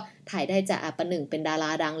แล้วก็ถ่ายได้จะประหนึ่งเป็นดาร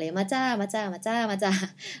าดังเลยมาจ้า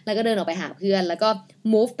แล้วก็เดินออกไปหาเพื่อนแล้วก็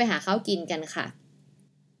move ไปหาข้าวกินกันค่ะ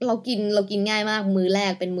เรากินง่ายมากมื้อแร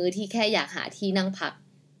กเป็นมื้อที่แค่อยากหาที่นั่งพัก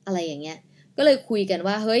อะไรอย่างเงี้ยก็เลยคุยกัน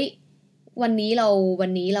ว่าเฮ้ยวันนี้เรา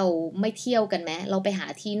ไม่เที่ยวกันไหมเราไปหา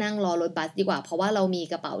ที่นั่งรอรถบัสดีกว่าเพราะว่าเรามี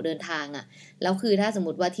กระเป๋าเดินทางอะแล้วคือถ้าสมม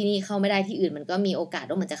ติว่าที่นี่เข้าไม่ได้ที่อื่นมันก็มีโอกาส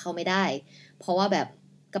ว่ามันจะเข้าไม่ได้เพราะว่าแบบ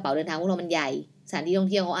กระเป๋าเดินทางพวกเรามันใหญ่สถานที่ท่อง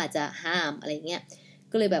เที่ยวเขาอาจจะห้ามอะไรเงี้ย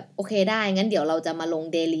ก็เลยแบบโอเคได้งั้นเดี๋ยวเราจะมาลง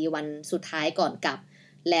เดลีวันสุดท้ายก่อนกลับ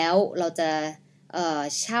แล้วเราจะ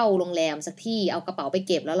เช่าโรงแรมสักที่เอากระเป๋าไป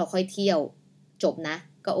เก็บแล้วเราค่อยเที่ยวจบนะ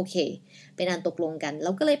ก็โอเคเป็นอันตกลงกันเร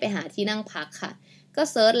าก็เลยไปหาที่นั่งพักค่ะก็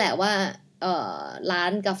เซิร์ชแหละว่าร้า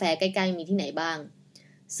นกาแฟใกล้ๆมีที่ไหนบ้าง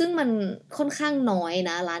ซึ่งมันค่อนข้างน้อย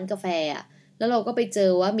นะร้านกาแฟอะแล้วเราก็ไปเจ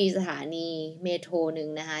อว่ามีสถานีเมโทรหนึ่ง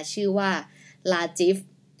นะคะชื่อว่าลาจิฟ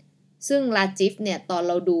ซึ่งลาจิฟเนี่ยตอน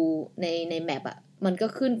เราดูในแมปอะมันก็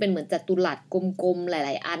ขึ้นเป็นเหมือนจัตุรัสกลมๆหล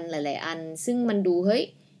ายๆอันซึ่งมันดูเฮ้ย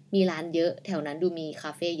มีร้านเยอะแถวนั้นดูมีค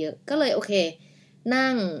าเฟ่เยอะก็เลยโอเคนั่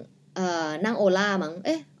งโอล่ามั้ง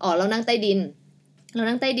เรานั่งใต้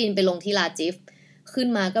ดินไปลงที่ลาจิฟขึ้น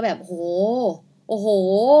มาก็แบบโอ้โห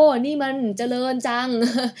นี่มันเจริญจัง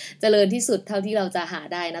เจริญที่สุดเท่าที่เราจะหา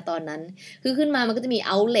ได้นะตอนนั้นคือขึ้นมามันก็จะมีเ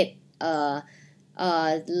อาท์เล็ตเอ่อ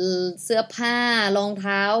เสื้อผ้ารองเ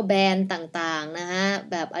ท้าแบรนด์ต่างๆนะฮะ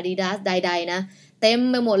แบบ Adidas ใดๆนะเต็ม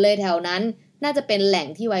ไปหมดเลยแถวนั้นน่าจะเป็นแหล่ง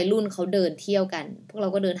ที่วัยรุ่นเขาเดินเที่ยวกันพวกเรา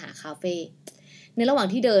ก็เดินหาคาเฟ่ในระหว่าง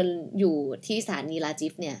ที่เดินอยู่ที่สถานีลาจิ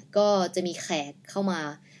ฟเนี่ยก็จะมีแขกเข้ามา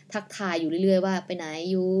ทักทายอยู่เรื่อยๆว่าไปไหน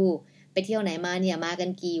อยู่ไปเที่ยวไหนมาเนี่ยมากัน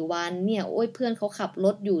กี่วันเนี่ยโอ้ยเพื่อนเขาขับร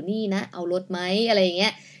ถอยู่นี่นะเอารถไหมอะไรอย่างเงี้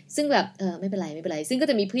ยซึ่งแบบไม่เป็นไรซึ่งก็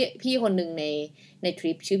จะมีพี่คนหนึ่งในท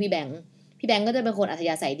ริปชื่อพี่แบงค์ก็จะเป็นคนอัธ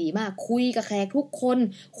ยาศัยดีมากคุยกับแขกทุกคน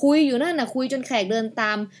คุยอยู่นั่นน่ะคุยจนแขกเดินต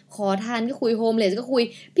ามขอทานก็คุยโฮมเลสก็คุย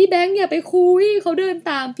พี่แบงค์อย่าไปคุยเขาเดิน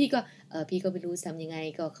ตามพี่ก็ไม่รู้ทำยังไง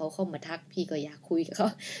ก็เขาเข้ามาทักพี่ก็อยากคุยกับเขา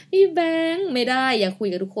พี่แบงค์ไม่ได้อย่าคุย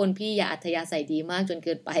กับทุกคนพี่อย่าอัธยาศัยดีมากจนเ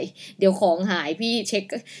กินไปเดี๋ยวของหายพี่เช็ค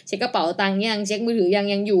กระเป๋าตังค์ยังเช็คมือถือ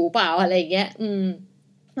ยังอยู่เปล่าอะไรอย่างเงี้ย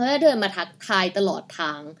แล้วเดินมาทักทายตลอดท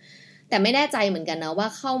างแต่ไม่แน่ใจเหมือนกันนะว่า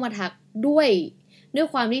เข้ามาทักด้วย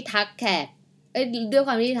ความที่ทักแขกด้วยค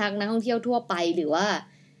วามที่ทักนักท่องเที่ยวทั่วไปหรือว่า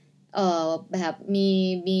แบบ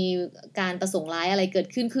มีการประสงค์ร้ายอะไรเกิด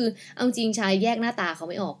ขึ้นคือเอาจริงชายแยกหน้าตาเขา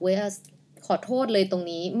ไม่ออกเว้ยขอโทษเลยตรง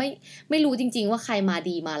นี้ไม่รู้จริงๆว่าใครมา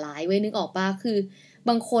ดีมาร้ายเว้ยนึกออกป่ะคือ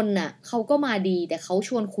บางคนน่ะเขาก็มาดีแต่เขาช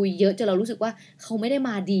วนคุยเยอะจนเรารู้สึกว่าเขาไม่ได้ม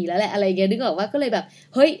าดีแล้วแหละอะไรเงี้ยนึกออกว่าก็เลยแบบ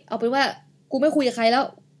เฮ้ยเอาเป็นว่ากูไม่คุยกับใครแล้ว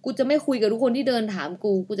กูจะไม่คุยกับทุกคนที่เดินถาม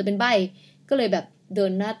กูจะเป็นใบ้ก็เลยแบบเดิ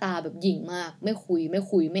นหน้าตาแบบหยิ่งมากไม่คุยไ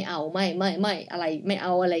ม่เอาไม่อะไรไม่เอ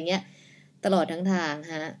าอะไรเงี้ยตลอดทั้งทาง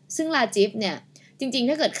ฮะซึ่งลาจิฟเนี่ยจริงๆ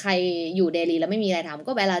ถ้าเกิดใครอยู่เดลีแล้วไม่มีอะไรทำ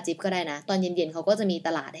ก็แวะลาจิฟก็ได้นะตอนเย็นๆเขาก็จะมีต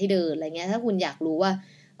ลาดให้เดินอะไรเงี้ยถ้าคุณอยากรู้ว่า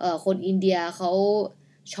คนอินเดียเขา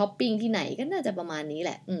ช้อปปิ้งที่ไหนก็น่าจะประมาณนี้แ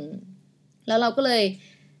หละแล้วเราก็เลย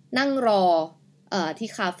นั่งรอที่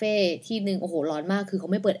คาเฟ่ที่นึงโอ้โหร้อนมากคือเขา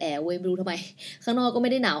ไม่เปิดแอร์เว้ยไม่รู้ทำไมข้างนอกก็ไ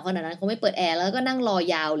ม่ได้หนาวขนาดนั้นเขาไม่เปิดแอร์แล้วก็นั่งรอ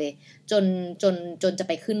ยาวเลยจนจะไ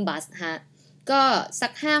ปขึ้นบัสฮะ ก็สั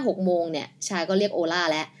ก 5-6 โมงเนี่ยชาก็เรียกโอล่า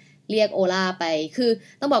แล้วเรียกโอล่าไปคือ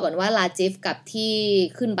ต้องบอกก่อนว่าลาจิฟกับที่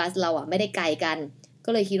ขึ้นบัสเราอ่ะไม่ได้ไกลกันก็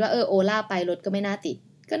เลยคิดว่าโอล่าไปรถก็ไม่น่าติด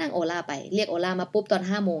ก็นั่งโอล่าไปเรียกโอล่ามาปุ๊บตอน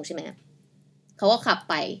 5 โมงใช่ไหมเขาก็ขับ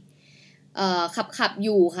ไปขับอ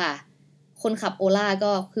ยู่ค่ะคนขับโอล่า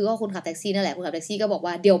ก็คือก็คนขับแท็กซี่นั่นแหละคนขับแท็กซี่ก็บอก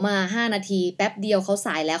ว่าเดี๋ยวมา5 นาทีแป๊บเดียวเขาส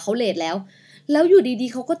ายแล้วเขาเลทแล้วอยู่ดี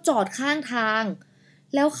ๆเขาก็จอดข้างทาง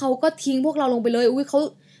แล้วเขาก็ทิ้งพวกเราลงไปเลยอุ้ยเ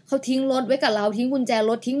ขาทิ้งรถไว้กับเราทิ้งกุญแจ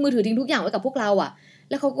รถทิ้งมือถือทิ้งทุกอย่างไว้กับพวกเราอ่ะ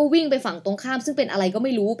แล้วเขาก็วิ่งไปฝั่งตรงข้ามซึ่งเป็นอะไรก็ไ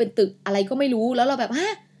ม่รู้เป็นตึกอะไรก็ไม่รู้แล้วเราแบบฮ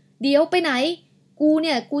ะเดี๋ยวไปไหน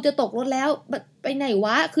กูจะตกรถแล้วไปไหนว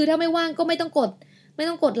ะคือถ้าไม่ว่างก็ไม่ต้องก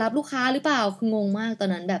ดรับลูกค้าหรือเปล่าคืองงมากตอน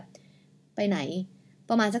นั้นแบบไปไหน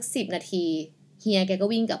ประมาณสัก10 นาทีเฮียแกก็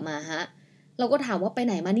วิ่งกลับมาฮะเราก็ถามว่าไปไ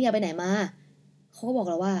หนมาเนี่ยไปไหนมาเขาก็บอก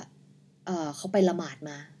เราว่าเขาไปละหมาด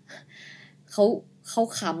มาเขา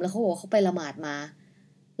ขำแล้วเขาบอกว่าเขาไปละหมาดมา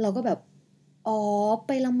เราก็แบบอ๋อไ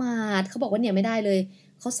ปละหมาดเขาบอกว่าเนี่ยไม่ได้เลย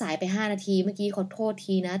เขาสายไป5 นาทีเมื่อกี้ขอโทษ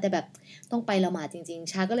ทีนะแต่แบบต้องไปละหมาดจริง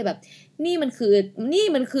ๆชาก็เลยแบบนี่มัน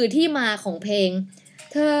คือที่มาของเพลง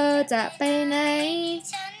เธอจะไปไหน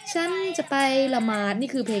ฉันจะไปละหมาดนี่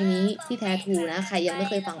คือเพลงนี้ที่แท้ทรูนะใครยังไม่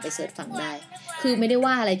เคยฟังไปเสิร์ชฟังได้คือไม่ได้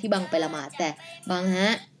ว่าอะไรที่บังไปละหมาดแต่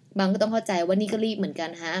บังก็ต้องเข้าใจว่านี่ก็รีบเหมือนกัน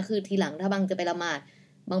ฮะคือทีหลังถ้าบังจะไปละหมาด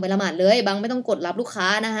บังไปละหมาดเลยบังไม่ต้องกดรับลูกค้า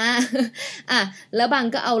นะฮะ อ่ะแล้วบัง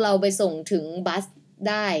ก็เอาเราไปส่งถึงบัส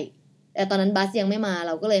ได้แต่ตอนนั้นบัสยังไม่มาเ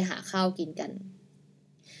ราก็เลยหาข้าวกินกัน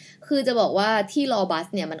คือจะบอกว่าที่รอบัส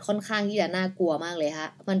เนี่ยมันค่อนข้างที่จะน่ากลัวมากเลยฮะ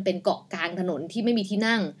มันเป็นเกาะกลางถนนที่ไม่มีที่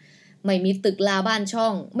นั่งไม่มีตึกราบ้านช่อ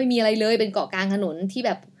งไม่มีอะไรเลยเป็นเกาะกลางถนนที่แ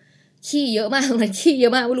บบขี้เยอะมากมันขี้เยอ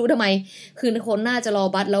ะมากไม่รู้ทำไมคือคนน่าจะรอ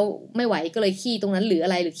บัสแล้วไม่ไหวก็เลยขี้ตรงนั้นหรืออะ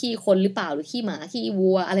ไรหรือขี้คนหรือเปล่าหรือขี้หมาขี้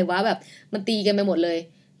วัวอะไรวะแบบมันตีกันไปหมดเลย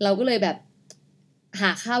เราก็เลยแบบหา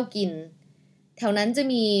ข้าวกินแถวนั้นจะ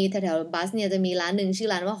มีแถวบัสเนี่ยจะมีร้านหนึ่งชื่อ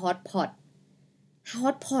ร้านว่าฮอตพอต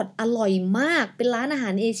อร่อยมากเป็นร้านอาหา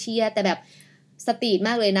รเอเชียแต่แบบสตรีทม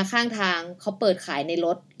ากเลยนะข้างทางเขาเปิดขายในร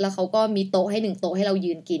ถแล้วเขาก็มีโต๊ะให้1 โต๊ะให้เรา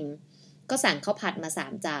ยืนกินก็สั่งข้าวผัดมา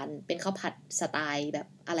3 จานเป็นข้าวผัดสไตล์แบบ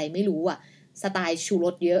อะไรไม่รู้อ่ะสไตล์ชูร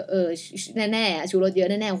สเยอะแน่ๆชูรสเยอะ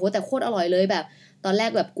แน่ๆโหแต่โคตรอร่อยเลยแบบตอนแรก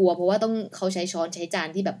แบบกลัวเพราะว่าต้องเขาใช้ช้อนใช้จาน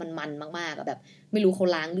ที่แบบมันมากๆอะแบบไม่รู้เขา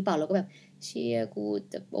ล้างหรือเปล่าแล้วก็แบบเชียกู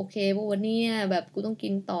จะโอเคป่ะวันนี้แบบกูต้องกิ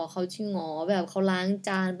นต่อเขาชิงหงอแบบเขาล้างจ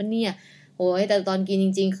านปะเนี่ยโอ้ยแต่ตอนกินจ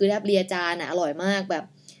ริงๆคือแทบเลียจานอ่ะอร่อยมากแบบ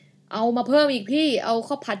เอามาเพิ่มอีกพี่เอา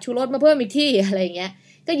ข้าวผัดชูรสมาเพิ่มอีกที่อะไรเงี้ย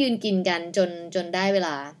ก็ยืนกินกันจนได้เวล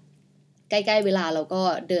าใกล้ๆเวลาเราก็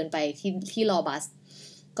เดินไปที่รอบัส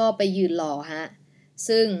ก็ไปยืนรอฮะ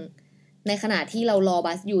ซึ่งในขณะที่เรารอ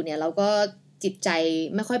บัสอยู่เนี่ยเราก็จิตใจ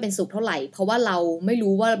ไม่ค่อยเป็นสุขเท่าไหร่เพราะว่าเราไม่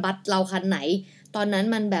รู้ว่าบัสเราคันไหนตอนนั้น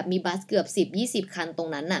มันแบบมีบัสเกือบ10-20 คันตรง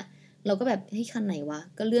นั้นน่ะเราก็แบบเฮ้ยคันไหนวะ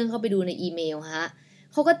ก็เลื่อนเข้าไปดูในอีเมลฮะ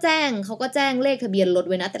เขาก็แจ้งเลขทะเบียนรถ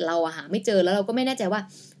ไว้นะแต่เราหาไม่เจอแล้วเราก็ไม่แน่ใจว่า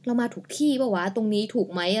เรามาถูกที่ป่ะวะตรงนี้ถูก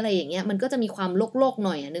ไหมอะไรอย่างเงี้ยมันก็จะมีความโลกห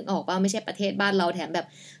น่อยนึกออกป่ะไม่ใช่ประเทศบ้านเราแถมแบบ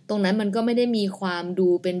ตรงนั้นมันก็ไม่ได้มีความดู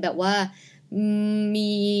เป็นแบบว่า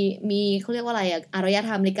มีเขาเรียกว่าอะไรอารยธ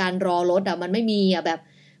รรมในการรอรถมันไม่มีแบบ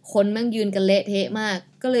คนแม่งยืนกันเละเทะมาก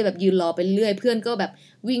ก็เลยแบบยืนรอไปเรื่อยเพื่อนก็แบบ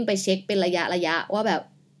วิ่งไปเช็คเป็นระยะว่าแบบ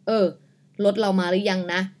รถเรามาหรือยัง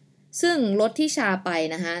นะซึ่งรถที่ชาไป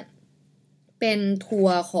นะฮะเป็นทัว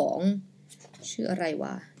ร์ของชื่ออะไรว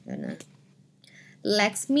ะเดี๋ยวนะ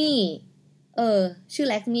Laxmi ชื่อ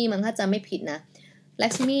Laxmi มั้งถ้าจำไม่ผิดนะ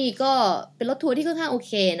Laxmi ก็เป็นรถทัวร์ที่ค่อนข้างโอเ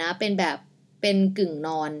คนะเป็นแบบเป็นกึ่งน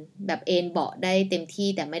อนแบบเอนเบาะได้เต็มที่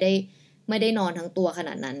แต่ไม่ได้นอนทั้งตัวขน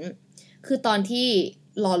าดนั้นคือตอนที่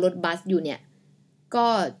รอรถบัสอยู่เนี่ยก็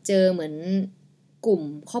เจอเหมือนกลุ่ม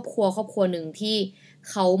ครอบครัวหนึ่งที่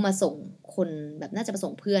เขามาส่งคนแบบน่าจะมา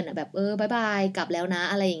ส่งเพื่อนแบบบายบายกลับแล้วนะ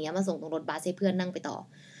อะไรอย่างเงี้ยมาส่งตรงรถบัสให้เพื่อนนั่งไปต่อ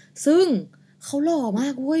ซึ่งเขาหล่อมา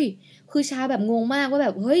กเว้ยคือชาแบบงงมากว่าแบ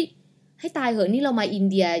บเฮ้ยให้ตายเหอะนี่เรามาอิน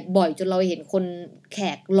เดียบ่อยจนเราเห็นคนแข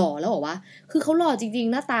กหล่อแล้วเหรอวะคือเขาหล่อจริง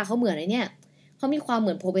ๆหน้าตาเขาเหมือนไอ้เนี่ยเขามีความเห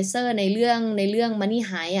มือนโปรเฟสเซอร์ในเรื่อง Money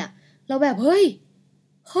Heist อ่ะเราแบบเฮ้ย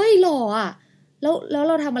หล่ออ่ะแล้ว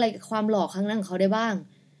เราทำอะไรกับความหล่อครั้งนั้นของเขาได้บ้าง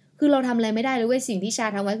คือเราทำอะไรไม่ได้เลยเว้ยสิ่งที่ชา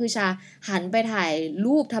ทำไว้คือชาหันไปถ่าย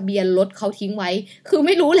รูปทะเบียนรถเขาทิ้งไว้คือไ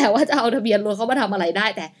ม่รู้แหละว่าจะเอาทะเบียนรถเขามาทำอะไรได้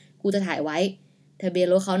แต่กูจะถ่ายไว้ทะเบียน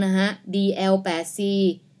รถเขานะฮะ DL8C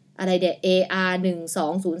อะไรเด็ด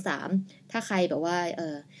AR1203 ถ้าใครแบบว่า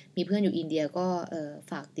มีเพื่อนอยู่อินเดียก็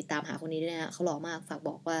ฝากติดตามหาคนนี้ด้วยนะฮะเขาหล่อมากฝากบ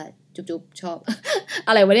อกว่าจุ๊บชอบ อ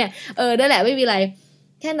ะไรวะเนี่ยได้แหละไม่มีอะไร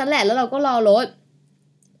แค่นั้นแหละแล้วเราก็รอรถ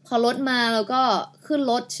พอรถมาเราก็ขึ้น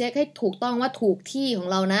รถเช็คให้ถูกต้องว่าถูกที่ของ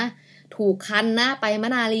เรานะถูกคันนะไปมะ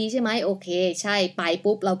นาลีใช่ไหมโอเคใช่ไป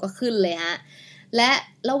ปุ๊บเราก็ขึ้นเลยฮะและ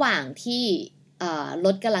ระหว่างที่ ร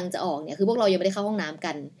ถกำลังจะออกเนี่ยคือพวกเรายังไม่ได้เข้าห้องน้ำ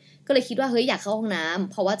กันก็เลยคิดว่าเฮ้ยอยากเข้าห้องน้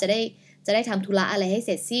ำเพราะว่าจะได้ทำธุระอะไรให้เส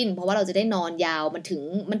ร็จสิ้นเพราะว่าเราจะได้นอนยาวมันถึ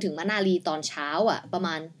งมะนาลีตอนเช้าอ่ะประม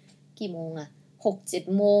าณกี่โมงอ่ะ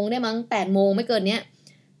 6-7 โมงได้มั้ง8 โมงไม่เกินเนี้ย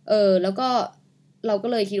แล้วก็เราก็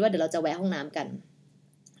เลยคิดว่าเดี๋ยวเราจะแวะห้องน้ำกัน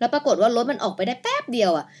แล้วปรากฏว่ารถมันออกไปได้แป๊บเดีย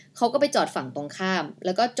วอ่ะเขาก็ไปจอดฝั่งตรงข้ามแ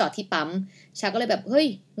ล้วก็จอดที่ปั๊มชาก็เลยแบบเฮ้ย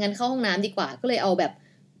งั้นเข้าห้องน้ำดีกว่าก็เลยเอาแบบ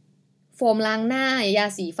โฟมล้างหน้ายา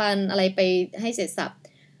สีฟันอะไรไปให้เสร็จสับ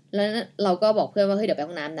แล้วเราก็บอกเพื่อนว่าเฮ้ยเดี๋ยวไป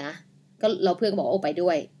ห้องน้ำนะก็เราเพื่อนก็บอกโอ้ไปด้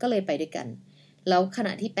วยก็เลยไปด้วยกันแล้วขณ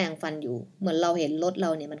ะที่แปรงฟันอยู่เหมือนเราเห็นรถเร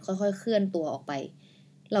าเนี่ยมันค่อยๆเคลื่อนตัวออกไป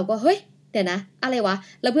เราก็เฮ้ยเดี๋ยวนะอะไรวะ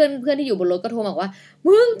แล้วเพื่อนที่อยู่บนรถก็โทรมาบอกว่า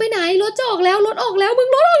มึงไปไหนรถจะออกแล้วรถออกแล้วมึง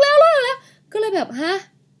รถออกแล้วก็เลยแบบฮะ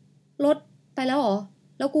รถไปแล้วเหรอ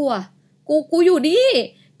แล้วกูอยู่ดิ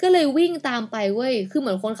ก็เลยวิ่งตามไปเว้ยคือเห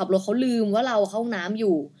มือนคนขับรถเขาลืมว่าเราเข้าน้ำอ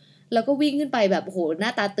ยู่แล้วก็วิ่งขึ้นไปแบบโหหน้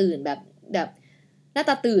าตาตื่นแบบหน้า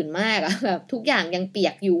ตาตื่นมากอะแบบทุกอย่างยังเปี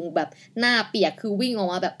ยกอยู่แบบหน้าเปียกคือวิ่งออก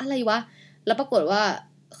มาแบบอะไรวะแล้วปรากฏว่า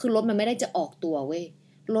คือรถมันไม่ได้จะออกตัวเว้ย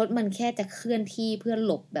รถมันแค่จะเคลื่อนที่เพื่อห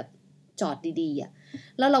ลบแบบจอดดีๆอะ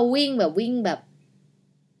แล้วเราวิ่งแบบ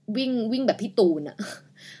พี่ตูนอะ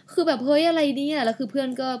คือแบบเฮ้ยอะไรเนี่ยแล้วคือเพื่อน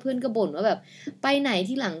ก็บ่นว่าแบบไปไหน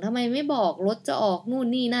ที่หลังทำไมไม่บอกรถจะออกนู่น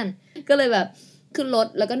นี่นั่นก็เลยแบบขึ้นรถ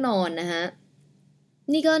แล้วก็นอนนะฮะ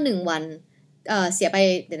นี่ก็1 วันเสียไป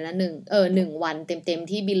เดี๋ยวนะ1 วันเต็มๆ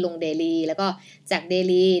ที่บินลงเดลีแล้วก็จากเด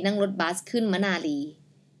ลีนั่งรถบัสขึ้นมะนาลี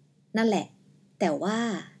นั่นแหละแต่ว่า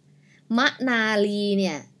มะนาลีเ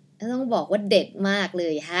นี่ยต้องบอกว่าเด็ดมากเล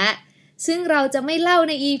ยฮะซึ่งเราจะไม่เล่า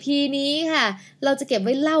ใน EP นี้ค่ะเราจะเก็บไ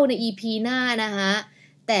ว้เล่าใน EP หน้านะคะ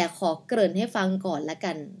แต่ขอเกริ่นให้ฟังก่อนละ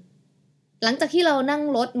กันหลังจากที่เรานั่ง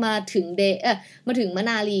รถมาถึงมาถึงมะ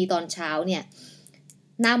นาลีตอนเช้าเนี่ย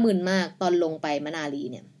หน้ามึนมากตอนลงไปมะนาลี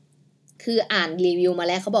เนี่ยคืออ่านรีวิวมา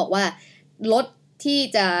แล้วเขาบอกว่ารถที่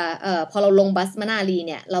จะพอเราลงบัสมะนาลีเ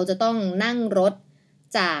นี่ยเราจะต้องนั่งรถ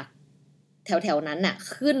จากแถวๆนั้นน่ะ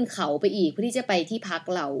ขึ้นเขาไปอีกเพื่อที่จะไปที่พัก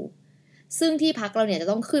เราซึ่งที่พักเราเนี่ยจะ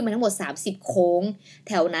ต้องขึ้นมาทั้งหมด30โค้งแ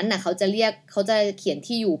ถวนั้นน่ะเขาจะเขียน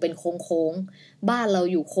ที่อยู่เป็นโค้งบ้านเรา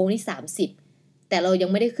อยู่โค้งที่30แต่เรายัง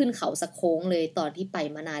ไม่ได้ขึ้นเขาสักโค้งเลยตอนที่ไป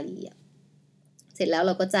มะนาลีเสร็จแล้วเ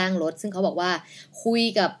ราก็จ้างรถซึ่งเขาบอกว่าคุย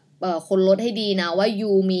กับคนรถให้ดีนะว่า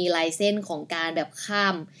ยูมีไลเซนส์ของการแบบข้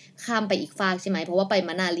ามไปอีกฟากใช่ไหมเพราะว่าไปม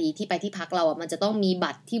ะนาลีที่ไปที่พักเรามันจะต้องมี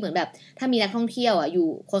บัตรที่เหมือนแบบถ้ามีนักท่องเที่ยวอยู่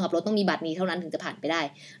คนขับรถต้องมีบัตรนี้เท่านั้นถึงจะผ่านไปได้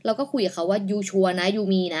เราก็คุยกับเขาว่ายูชัวร์นะยู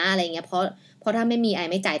มีนะอะไรเงี้ยเพราะถ้าไม่มีไอ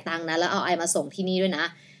ไม่จ่ายตังค์นะแล้วเอาไอมาส่งที่นี่ด้วยนะ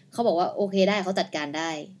เขาบอกว่าโอเคได้เขาจัดการไ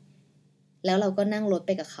ด้แล้วเราก็นั่งรถไ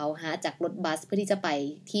ปกับเขาฮะจากรถบัสเพื่อที่จะไป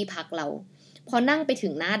ที่พักเราพอนั่งไปถึ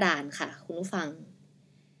งหน้าด่านค่ะคุณผู้ฟัง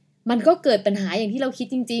มันก็เกิดปัญหาอย่างที่เราคิด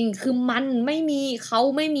จริงๆคือเขา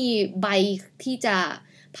ไม่มีใบที่จะ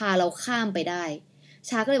พาเราข้ามไปได้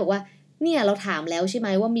ชาก็เลยบอกว่าเนี่ยเราถามแล้วใช่ไหม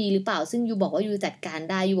ว่ามีหรือเปล่าซึ่งยูบอกว่ายูจัดการ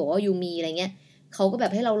ได้ยูบอกว่ายูมีอะไรเงี้ยเขาก็แบ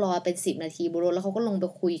บให้เรารอเป็น10 นาทีบนรถแล้วเขาก็ลงไป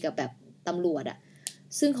คุยกับแบบตำรวจอะ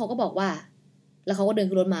ซึ่งเขาก็บอกว่าแล้วเขาก็เดิน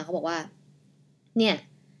ขึ้นรถมาเขาบอกว่าเนี่ย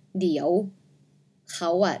เดี๋ยวเขา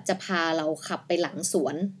อะจะพาเราขับไปหลังสว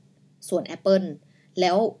นแอปเปิลแ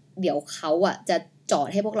ล้วเดี๋ยวเขาอะจะจอด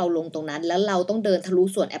ให้พวกเราลงตรงนั้นแล้วเราต้องเดินทะลุ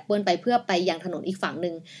สวนแอปเปิลไปเพื่อไปยังถนนอีกฝั่งนึ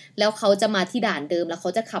งแล้วเขาจะมาที่ด่านเดิมแล้วเข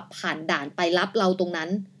าจะขับผ่านด่านไปรับเราตรงนั้น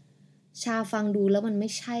ชาฟังดูแล้วมันไม่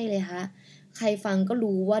ใช่เลยฮะใครฟังก็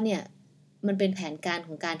รู้ว่าเนี่ยมันเป็นแผนการข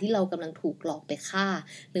องการที่เรากำลังถูกหลอกไปฆ่า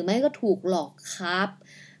หรือไม่ก็ถูกหลอกค้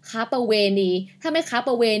าประเวณีถ้าไม่ค้าป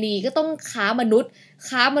ระเวณีก็ต้องค้ามนุษย์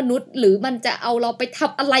หรือมันจะเอาเราไปท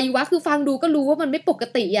ำอะไรวะคือฟังดูก็รู้ว่ามันไม่ปก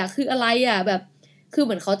ติอ่ะคืออะไรอ่ะแบบคือเห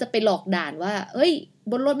มือนเขาจะไปหลอกด่านว่าเอ้ย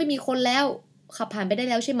บนรถไม่มีคนแล้วขับผ่านไปได้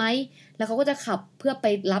แล้วใช่ไหมแล้วเขาก็จะขับเพื่อไป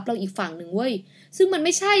รับเราอีกฝั่งหนึ่งเว้ยซึ่งมันไ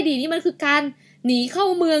ม่ใช่ดินี่มันคือการหนีเข้า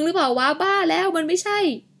เมืองหรือเปล่าวะบ้าแล้วมันไม่ใช่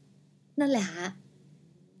นั่นแหละฮะ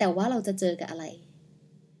แต่ว่าเราจะเจอกับอะไร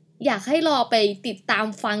อยากให้รอไปติดตาม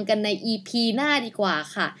ฟังกันใน EP หน้าดีกว่า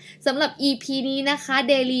ค่ะสำหรับ EP นี้นะคะ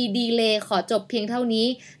Delhi-Delay ขอจบเพียงเท่านี้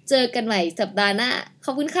เจอกันใหม่สัปดาห์หน้าข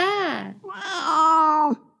อบคุณค่ะ